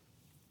worship.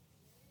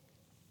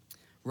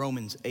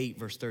 Romans 8,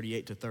 verse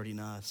 38 to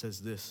 39 says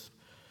this.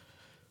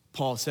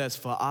 Paul says,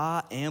 for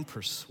I am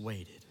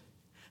persuaded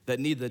that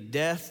neither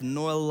death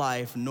nor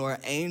life, nor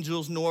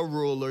angels nor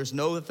rulers,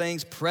 nor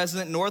things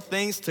present nor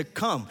things to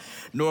come,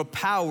 nor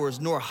powers,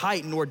 nor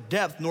height, nor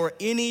depth, nor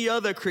any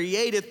other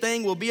created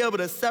thing will be able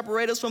to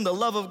separate us from the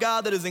love of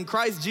God that is in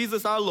Christ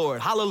Jesus our Lord.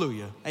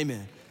 Hallelujah.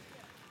 Amen.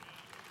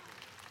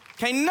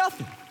 Can't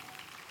nothing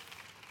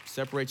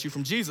separate you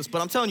from Jesus,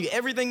 but I'm telling you,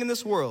 everything in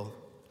this world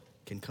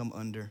can come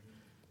under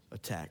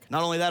attack.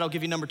 Not only that, I'll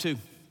give you number 2.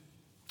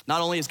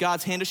 Not only is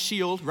God's hand a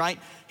shield, right?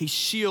 He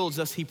shields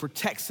us, he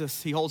protects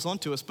us, he holds on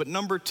to us. But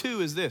number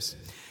 2 is this.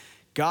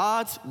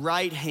 God's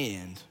right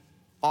hand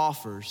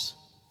offers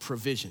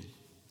provision.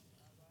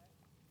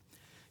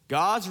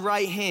 God's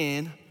right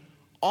hand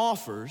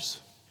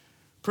offers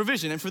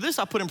provision. And for this,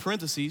 I put in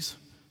parentheses,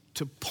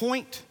 to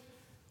point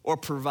or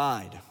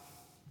provide.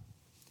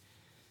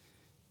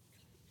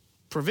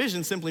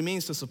 Provision simply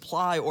means to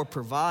supply or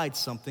provide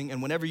something.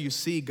 And whenever you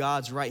see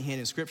God's right hand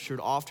in Scripture, it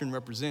often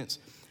represents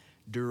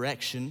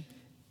direction,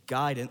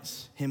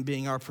 guidance, him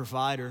being our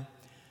provider.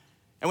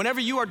 And whenever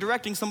you are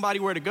directing somebody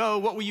where to go,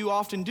 what will you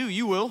often do?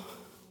 You will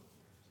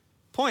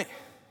point.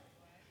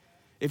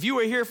 If you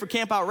were here for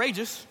Camp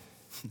Outrageous,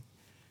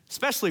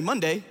 especially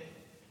Monday,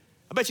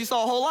 I bet you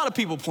saw a whole lot of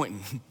people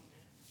pointing.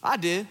 I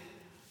did.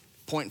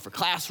 Pointing for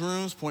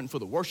classrooms, pointing for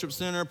the worship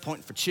center,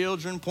 pointing for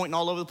children, pointing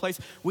all over the place.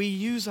 We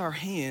use our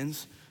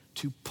hands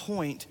to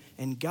point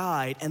and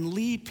guide and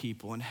lead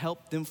people and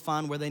help them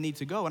find where they need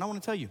to go. And I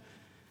want to tell you,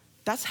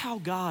 that's how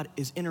God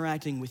is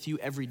interacting with you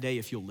every day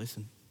if you'll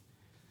listen.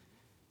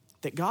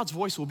 That God's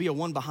voice will be a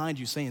one behind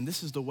you saying,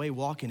 this is the way,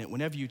 walk in it,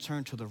 whenever you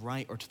turn to the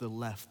right or to the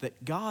left.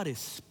 That God is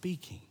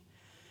speaking,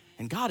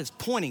 and God is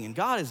pointing, and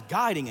God is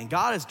guiding, and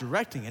God is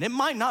directing. And it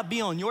might not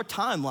be on your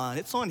timeline,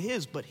 it's on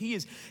his, but he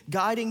is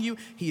guiding you,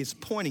 he is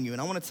pointing you.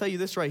 And I want to tell you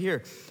this right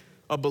here.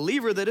 A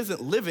believer that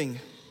isn't living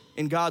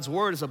in God's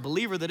word is a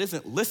believer that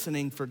isn't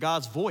listening for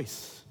God's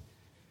voice.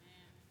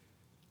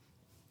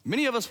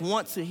 Many of us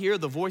want to hear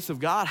the voice of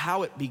God.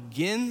 How it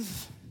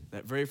begins,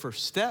 that very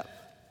first step,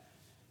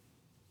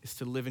 is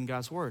to live in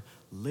God's word,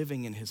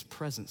 living in his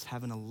presence,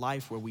 having a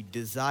life where we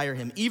desire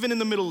him, even in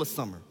the middle of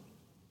summer.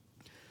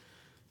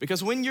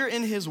 Because when you're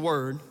in his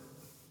word,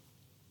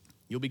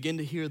 you'll begin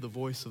to hear the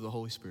voice of the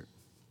Holy Spirit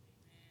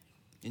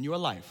in your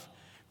life,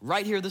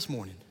 right here this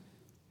morning.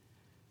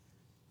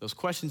 Those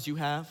questions you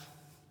have,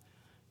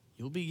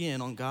 you'll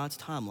begin on God's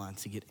timeline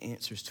to get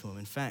answers to them.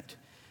 In fact,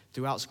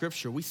 throughout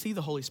Scripture, we see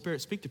the Holy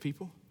Spirit speak to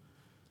people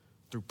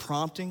through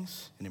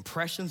promptings and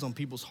impressions on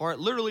people's heart,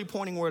 literally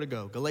pointing where to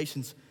go.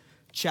 Galatians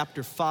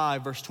chapter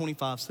 5, verse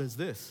 25 says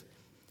this,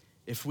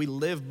 if we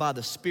live by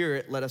the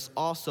Spirit, let us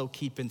also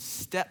keep in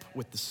step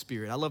with the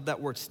Spirit. I love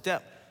that word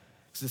step,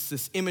 because it's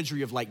this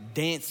imagery of like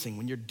dancing.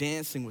 When you're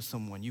dancing with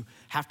someone, you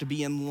have to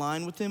be in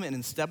line with them and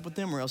in step with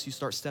them, or else you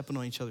start stepping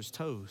on each other's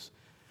toes.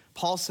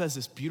 Paul says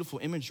this beautiful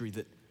imagery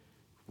that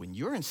when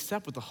you're in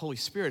step with the Holy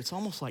Spirit, it's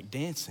almost like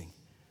dancing.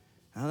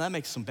 Now that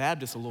makes some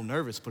Baptists a little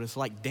nervous, but it's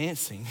like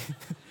dancing.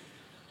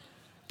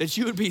 That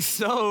you would be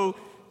so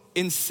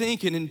in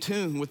sync and in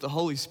tune with the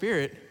Holy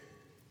Spirit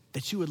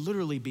that you would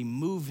literally be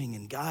moving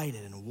and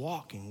guided and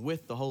walking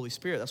with the Holy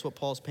Spirit. That's what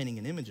Paul's painting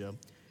an image of.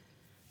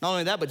 Not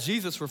only that, but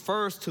Jesus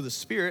refers to the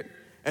Spirit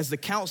as the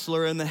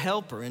counselor and the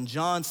helper. In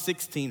John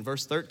 16,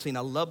 verse 13, I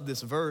love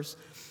this verse.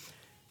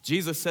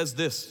 Jesus says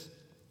this,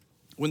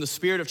 when the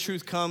Spirit of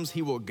truth comes,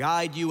 he will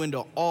guide you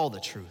into all the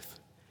truth.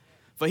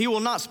 For he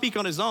will not speak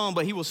on his own,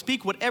 but he will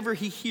speak whatever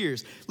he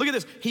hears. Look at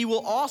this. He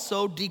will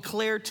also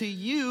declare to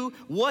you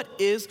what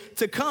is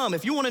to come.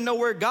 If you want to know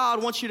where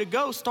God wants you to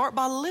go, start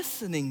by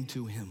listening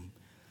to him.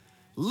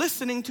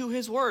 Listening to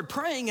his word,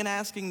 praying and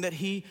asking that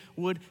he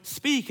would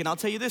speak. And I'll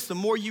tell you this, the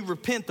more you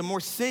repent, the more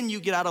sin you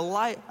get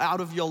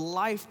out of your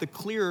life, the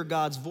clearer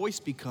God's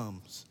voice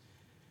becomes.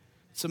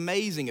 It's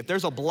amazing. If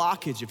there's a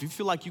blockage, if you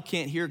feel like you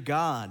can't hear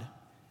God,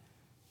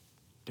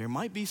 there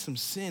might be some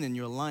sin in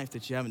your life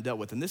that you haven't dealt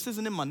with. And this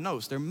isn't in my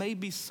notes. There may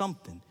be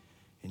something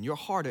in your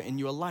heart or in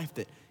your life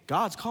that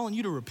God's calling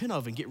you to repent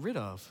of and get rid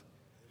of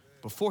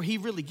before he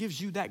really gives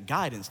you that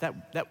guidance,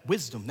 that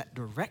wisdom, that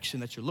direction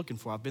that you're looking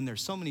for. I've been there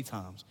so many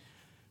times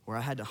where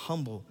I had to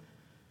humble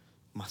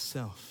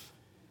myself.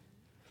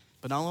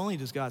 But not only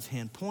does God's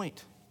hand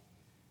point,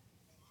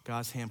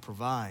 God's hand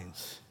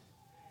provides.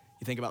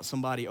 You think about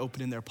somebody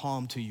opening their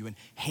palm to you and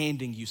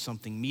handing you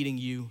something, meeting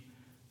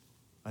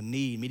a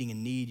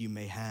need you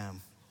may have.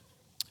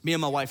 Me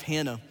and my wife,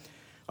 Hannah,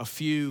 a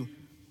few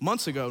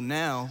months ago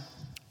now,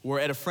 were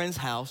at a friend's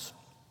house,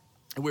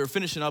 and we were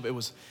finishing up. It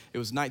was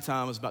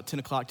nighttime. It was about 10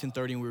 o'clock,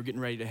 10:30, and we were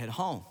getting ready to head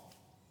home.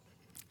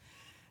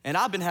 And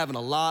I've been having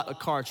a lot of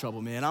car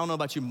trouble, man. I don't know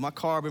about you, but my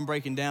car been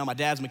breaking down. My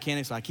dad's a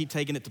mechanic, so I keep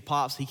taking it to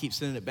Pops. He keeps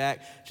sending it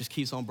back, just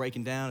keeps on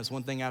breaking down. It's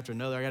one thing after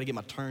another. I gotta get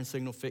my turn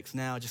signal fixed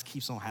now. It just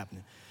keeps on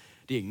happening.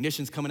 The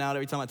ignition's coming out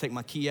every time I take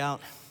my key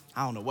out.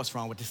 I don't know what's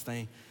wrong with this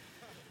thing.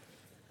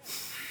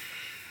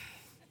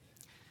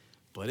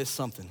 But it's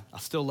something. I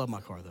still love my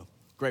car, though.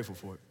 Grateful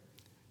for it.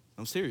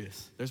 I'm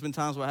serious. There's been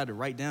times where I had to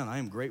write down, I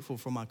am grateful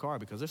for my car,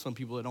 because there's some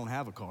people that don't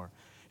have a car.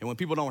 And when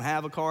people don't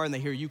have a car and they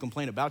hear you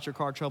complain about your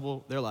car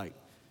trouble, they're like,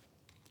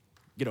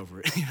 get over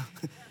it.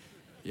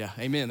 Yeah,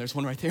 amen. There's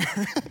one right there.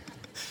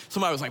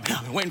 Somebody was like, man,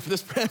 I've been waiting for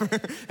this forever.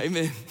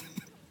 Amen.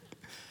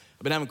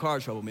 I've been having car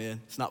trouble,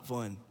 man. It's not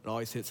fun. It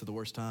always hits at the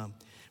worst time.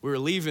 We were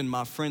leaving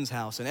my friend's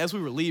house, and as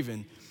we were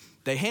leaving,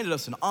 they handed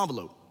us an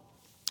envelope.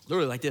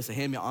 Literally like this, they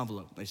handed me an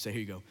envelope. They said,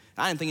 here you go.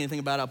 I didn't think anything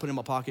about it. I put it in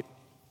my pocket.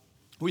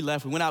 We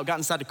left. We went out, got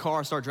inside the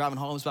car, started driving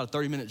home. It was about a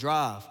 30-minute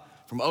drive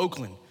from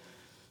Oakland.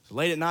 So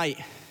late at night,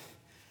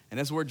 and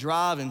as we're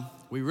driving,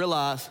 we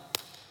realize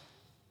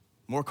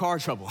more car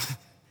trouble.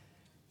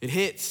 It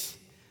hits.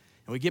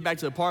 And we get back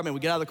to the apartment, we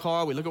get out of the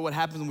car, we look at what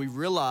happens, and we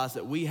realize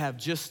that we have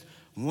just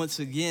once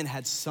again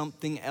had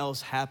something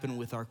else happen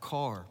with our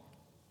car.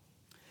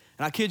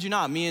 And I kid you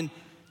not, me and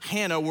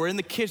Hannah, we're in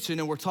the kitchen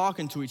and we're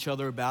talking to each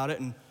other about it,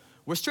 and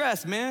we're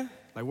stressed, man.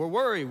 Like, we're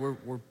worried.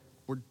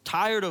 We're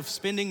tired of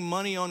spending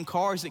money on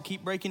cars that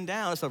keep breaking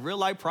down. It's a real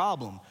life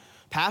problem.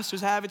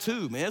 Pastors have it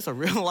too, man. It's a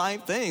real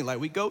life thing. Like,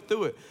 we go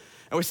through it.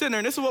 And we're sitting there,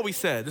 and this is what we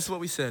said. This is what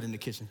we said in the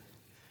kitchen.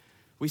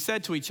 We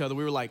said to each other,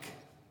 we were like,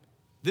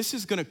 this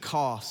is gonna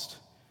cost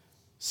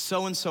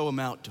so-and-so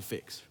amount to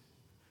fix,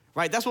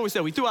 right? That's what we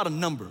said. We threw out a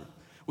number.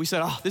 We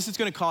said, oh, this is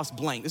gonna cost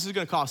blank. This is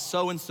gonna cost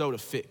so-and-so to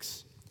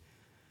fix.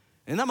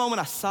 And in that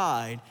moment, I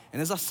sighed,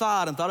 and as I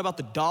sighed and thought about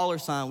the dollar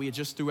sign we had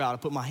just threw out, I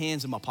put my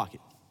hands in my pocket.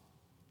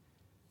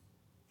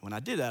 When I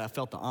did that, I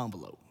felt the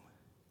envelope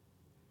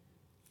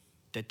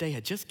that they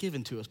had just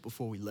given to us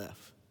before we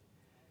left.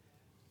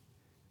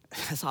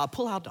 So I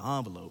pull out the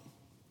envelope,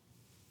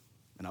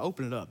 and I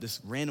open it up,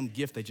 this random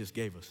gift they just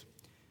gave us.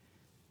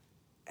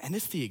 And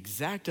it's the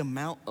exact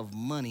amount of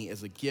money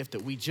as a gift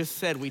that we just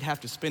said we'd have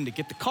to spend to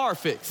get the car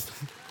fixed.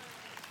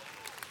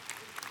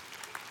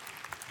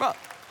 Bro,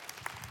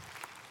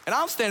 and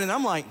I'm standing there,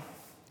 I'm like,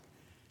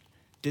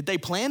 did they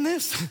plan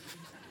this?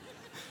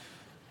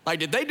 Like,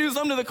 did they do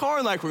something to the car?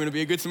 And like, we're gonna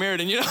be a good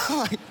Samaritan, you know?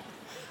 Like,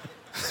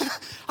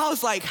 I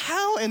was like,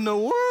 how in the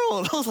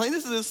world? I was like,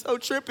 this is so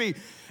trippy.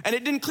 And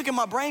it didn't click in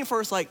my brain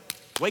first, like,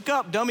 wake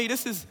up, dummy.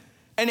 This is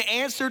an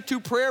answer to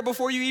prayer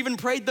before you even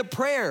prayed the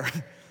prayer.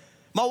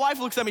 My wife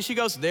looks at me, she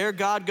goes, there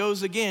God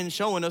goes again,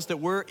 showing us that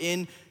we're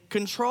in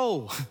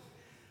control.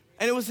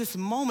 And it was this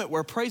moment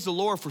where, praise the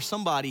Lord for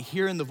somebody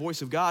hearing the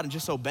voice of God and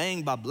just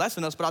obeying by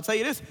blessing us. But I'll tell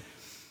you this,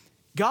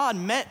 God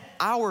met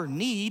our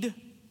need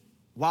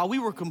while we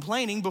were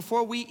complaining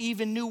before we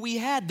even knew we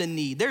had the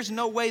need. There's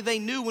no way they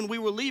knew when we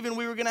were leaving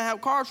we were gonna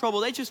have car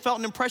trouble. They just felt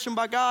an impression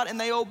by God and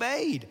they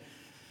obeyed.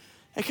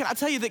 And can I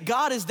tell you that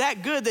God is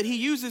that good that he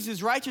uses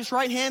his righteous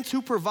right hand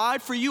to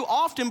provide for you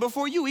often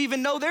before you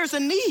even know there's a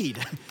need.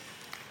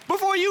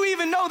 Before you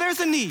even know there's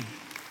a need.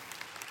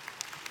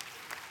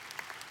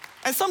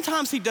 And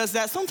sometimes he does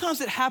that.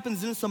 Sometimes it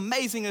happens and it's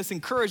amazing, it's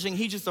encouraging.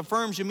 He just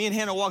affirms you. Me and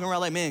Hannah are walking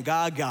around like, man,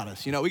 God got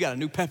us. You know, we got a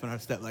new pep in our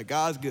step, like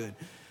God's good.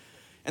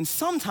 And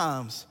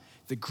sometimes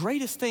the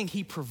greatest thing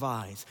he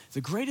provides,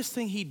 the greatest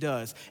thing he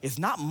does is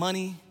not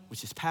money,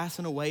 which is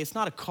passing away. It's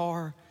not a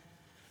car.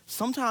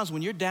 Sometimes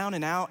when you're down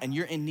and out and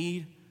you're in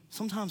need,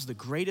 sometimes the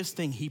greatest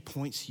thing he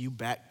points you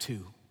back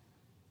to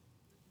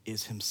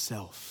is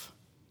himself.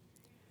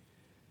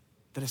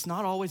 that it's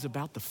not always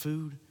about the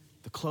food,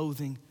 the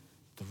clothing,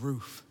 the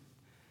roof.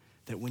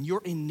 That when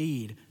you're in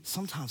need,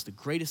 sometimes the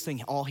greatest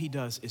thing all he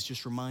does is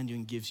just remind you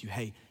and gives you,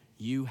 hey,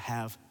 you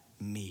have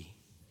me.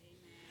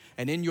 Amen.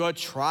 And in your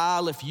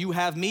trial, if you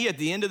have me, at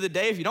the end of the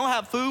day, if you don't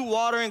have food,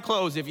 water, and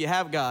clothes, if you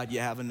have God, you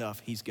have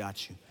enough. He's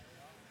got you.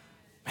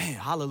 Man,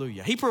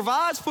 hallelujah. He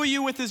provides for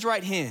you with his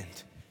right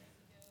hand.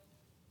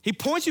 He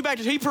points you back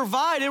to, he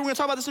provided, we're gonna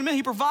talk about this in a minute,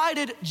 he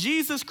provided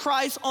Jesus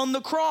Christ on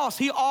the cross.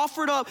 He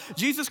offered up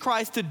Jesus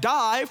Christ to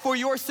die for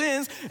your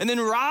sins and then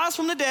rise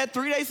from the dead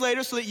 3 days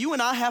later so that you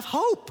and I have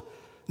hope,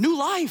 new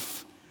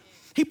life.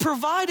 He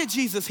provided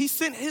Jesus. He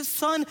sent his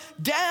son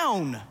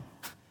down.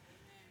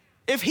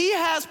 If he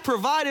has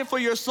provided for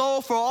your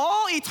soul for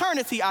all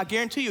eternity, I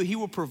guarantee you he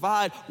will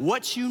provide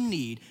what you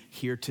need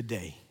here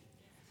today.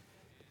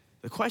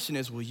 The question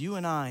is, will you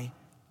and I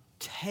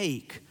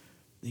take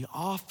the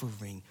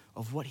offering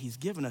of what he's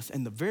given us?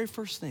 And the very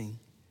first thing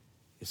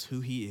is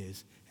who he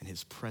is and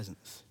his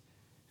presence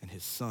and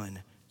his son,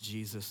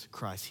 Jesus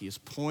Christ. He is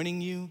pointing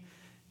you,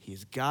 he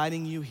is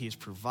guiding you, he is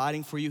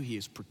providing for you, he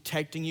is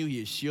protecting you,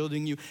 he is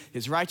shielding you.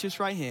 His righteous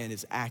right hand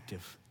is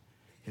active.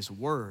 His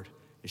word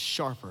is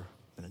sharper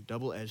than a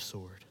double-edged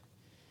sword.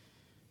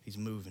 He's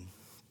moving.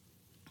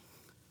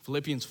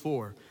 Philippians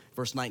 4,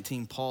 verse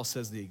 19, Paul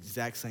says the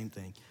exact same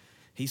thing.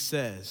 He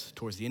says,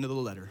 towards the end of the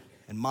letter,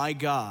 and my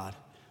God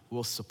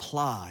will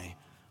supply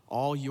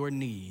all your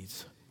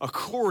needs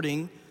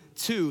according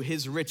to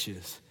his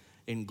riches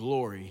in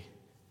glory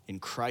in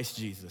Christ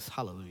Jesus.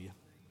 Hallelujah.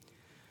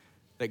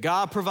 That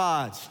God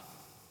provides.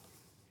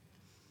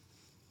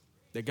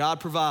 That God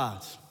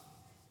provides.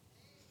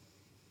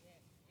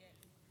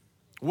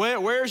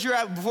 Where's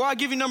your, before I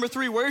give you number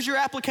 3, where's your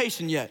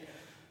application yet?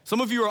 Some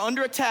of you are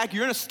under attack,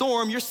 you're in a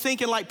storm, you're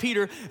sinking like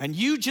Peter, and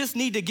you just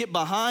need to get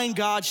behind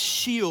God's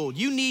shield.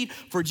 You need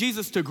for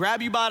Jesus to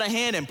grab you by the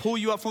hand and pull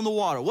you up from the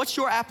water. What's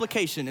your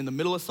application in the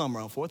middle of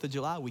summer on 4th of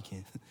July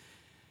weekend?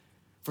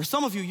 For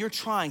some of you, you're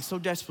trying so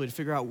desperately to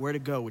figure out where to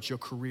go with your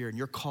career and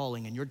your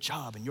calling and your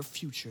job and your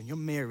future and your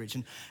marriage.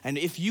 And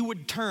if you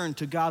would turn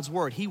to God's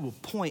word, he will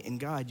point and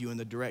guide you in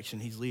the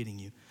direction he's leading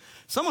you.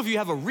 Some of you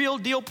have a real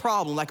deal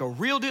problem, like a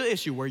real deal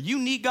issue where you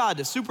need God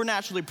to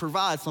supernaturally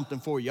provide something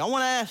for you. I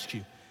want to ask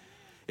you,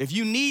 if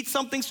you need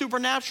something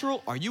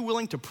supernatural, are you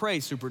willing to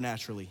pray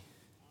supernaturally?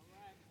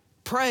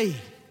 Pray.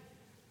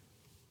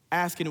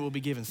 Ask and it will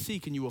be given.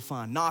 Seek and you will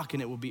find. Knock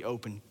and it will be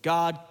open.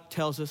 God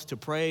tells us to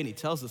pray and he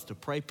tells us to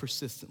pray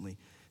persistently.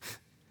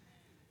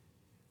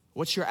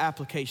 What's your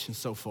application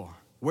so far?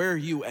 Where are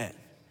you at?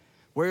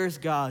 Where is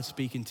God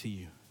speaking to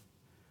you?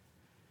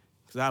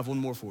 Because I have one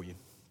more for you.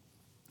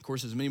 Of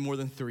course, there's many more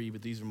than 3,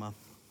 but these are my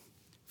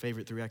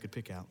favorite 3 I could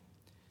pick out.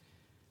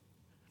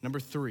 Number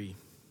 3,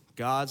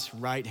 God's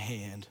right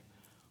hand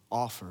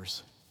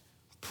offers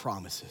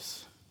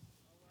promises.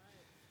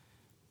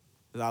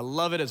 I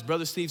love it, as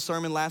Brother Steve's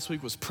sermon last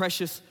week was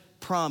precious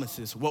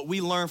promises. What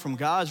we learn from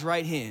God's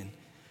right hand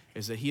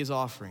is that he is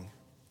offering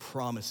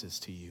promises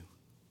to you.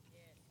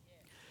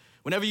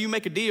 Whenever you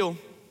make a deal,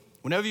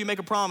 whenever you make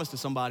a promise to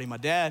somebody, my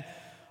dad,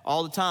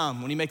 all the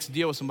time, when he makes a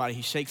deal with somebody,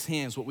 he shakes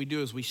hands. What we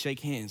do is we shake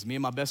hands. Me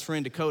and my best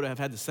friend Dakota have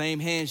had the same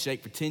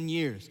handshake for 10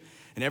 years.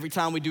 And every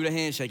time we do the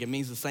handshake, it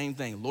means the same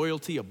thing.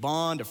 Loyalty, a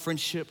bond, a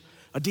friendship,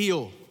 a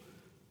deal,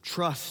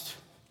 trust,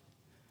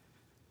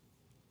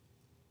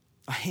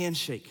 a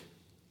handshake.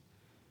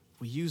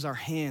 We use our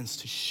hands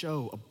to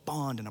show a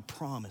bond and a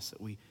promise that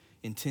we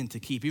intend to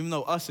keep, even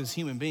though us as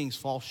human beings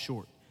fall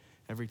short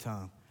every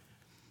time.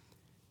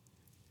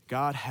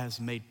 God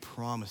has made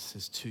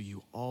promises to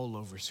you all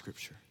over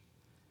Scripture.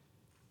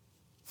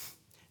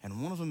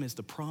 And one of them is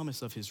the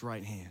promise of his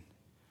right hand.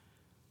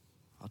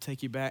 I'll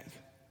take you back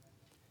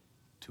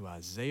to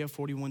Isaiah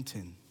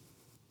 41:10.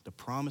 The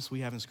promise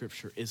we have in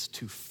Scripture is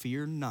to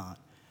fear not,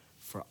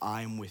 for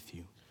I am with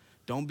you.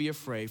 Don't be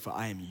afraid, for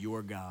I am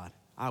your God.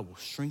 I will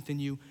strengthen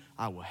you.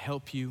 I will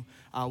help you.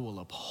 I will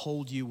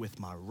uphold you with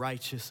my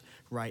righteous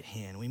right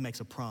hand. He makes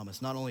a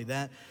promise. Not only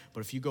that, but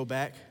if you go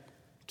back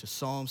to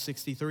Psalm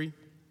 63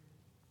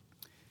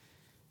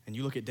 and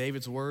you look at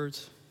David's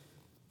words,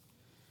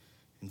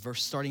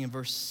 starting in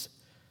verse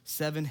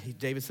 7,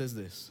 David says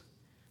this: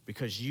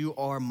 because you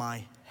are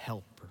my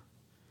helper,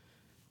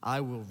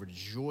 I will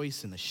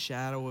rejoice in the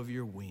shadow of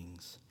your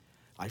wings.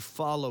 I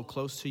follow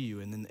close to you.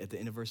 And then at the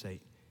end of verse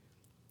 8,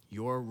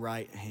 your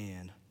right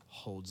hand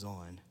holds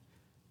on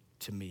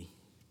to me.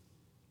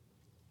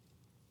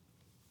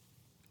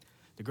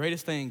 The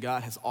greatest thing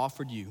God has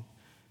offered you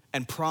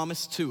and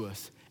promised to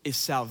us is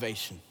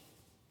salvation.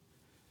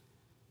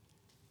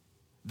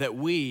 That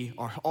we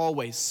are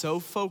always so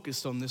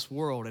focused on this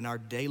world and our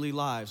daily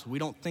lives, we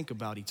don't think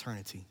about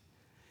eternity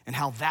and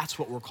how that's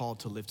what we're called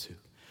to live to.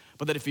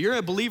 But that if you're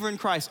a believer in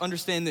Christ,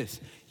 understand this: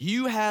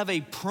 you have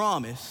a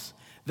promise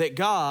that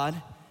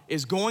God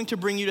is going to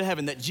bring you to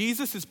heaven, that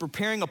Jesus is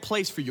preparing a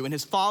place for you. In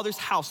his Father's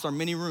house are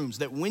many rooms,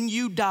 that when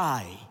you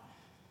die,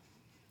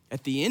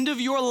 at the end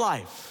of your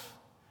life,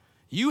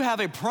 you have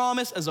a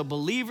promise as a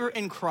believer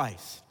in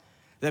Christ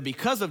that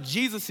because of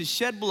Jesus'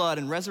 shed blood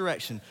and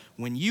resurrection,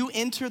 when you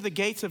enter the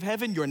gates of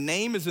heaven, your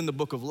name is in the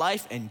book of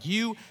life and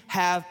you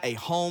have a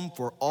home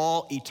for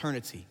all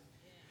eternity.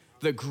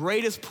 The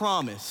greatest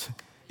promise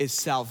is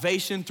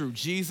salvation through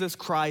Jesus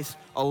Christ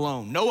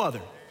alone, no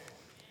other.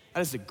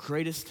 That is the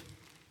greatest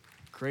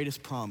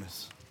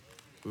promise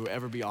we will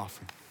ever be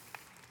offered.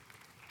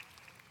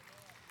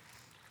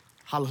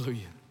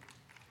 Hallelujah.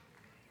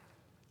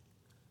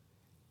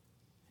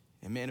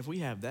 And man, if we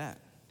have that,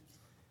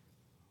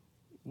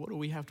 what do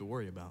we have to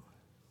worry about?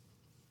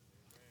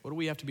 What do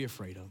we have to be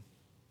afraid of?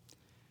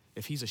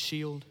 If he's a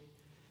shield,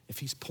 if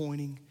he's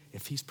pointing,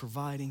 if he's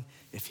providing,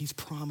 if he's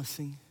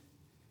promising,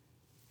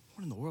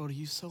 what in the world are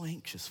you so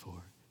anxious for,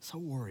 so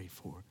worried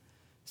for,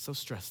 so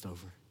stressed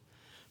over?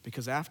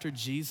 Because after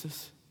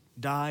Jesus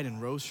died and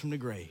rose from the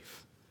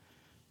grave,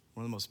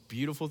 one of the most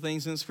beautiful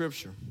things in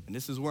Scripture, and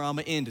this is where I'm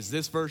gonna end, is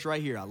this verse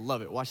right here. I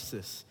love it. Watch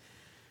this.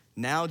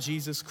 Now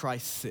Jesus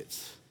Christ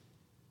sits.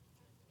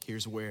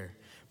 Here's where.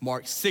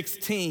 Mark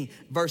 16,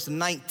 verse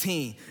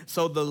 19.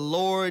 So the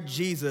Lord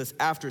Jesus,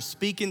 after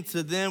speaking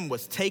to them,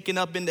 was taken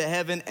up into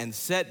heaven and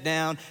sat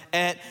down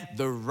at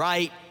the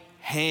right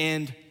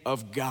hand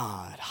of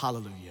God.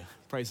 Hallelujah.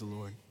 Praise the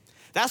Lord.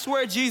 That's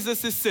where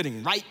Jesus is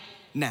sitting right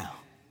now.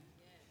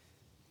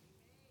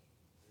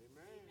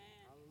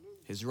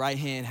 His right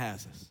hand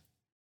has us.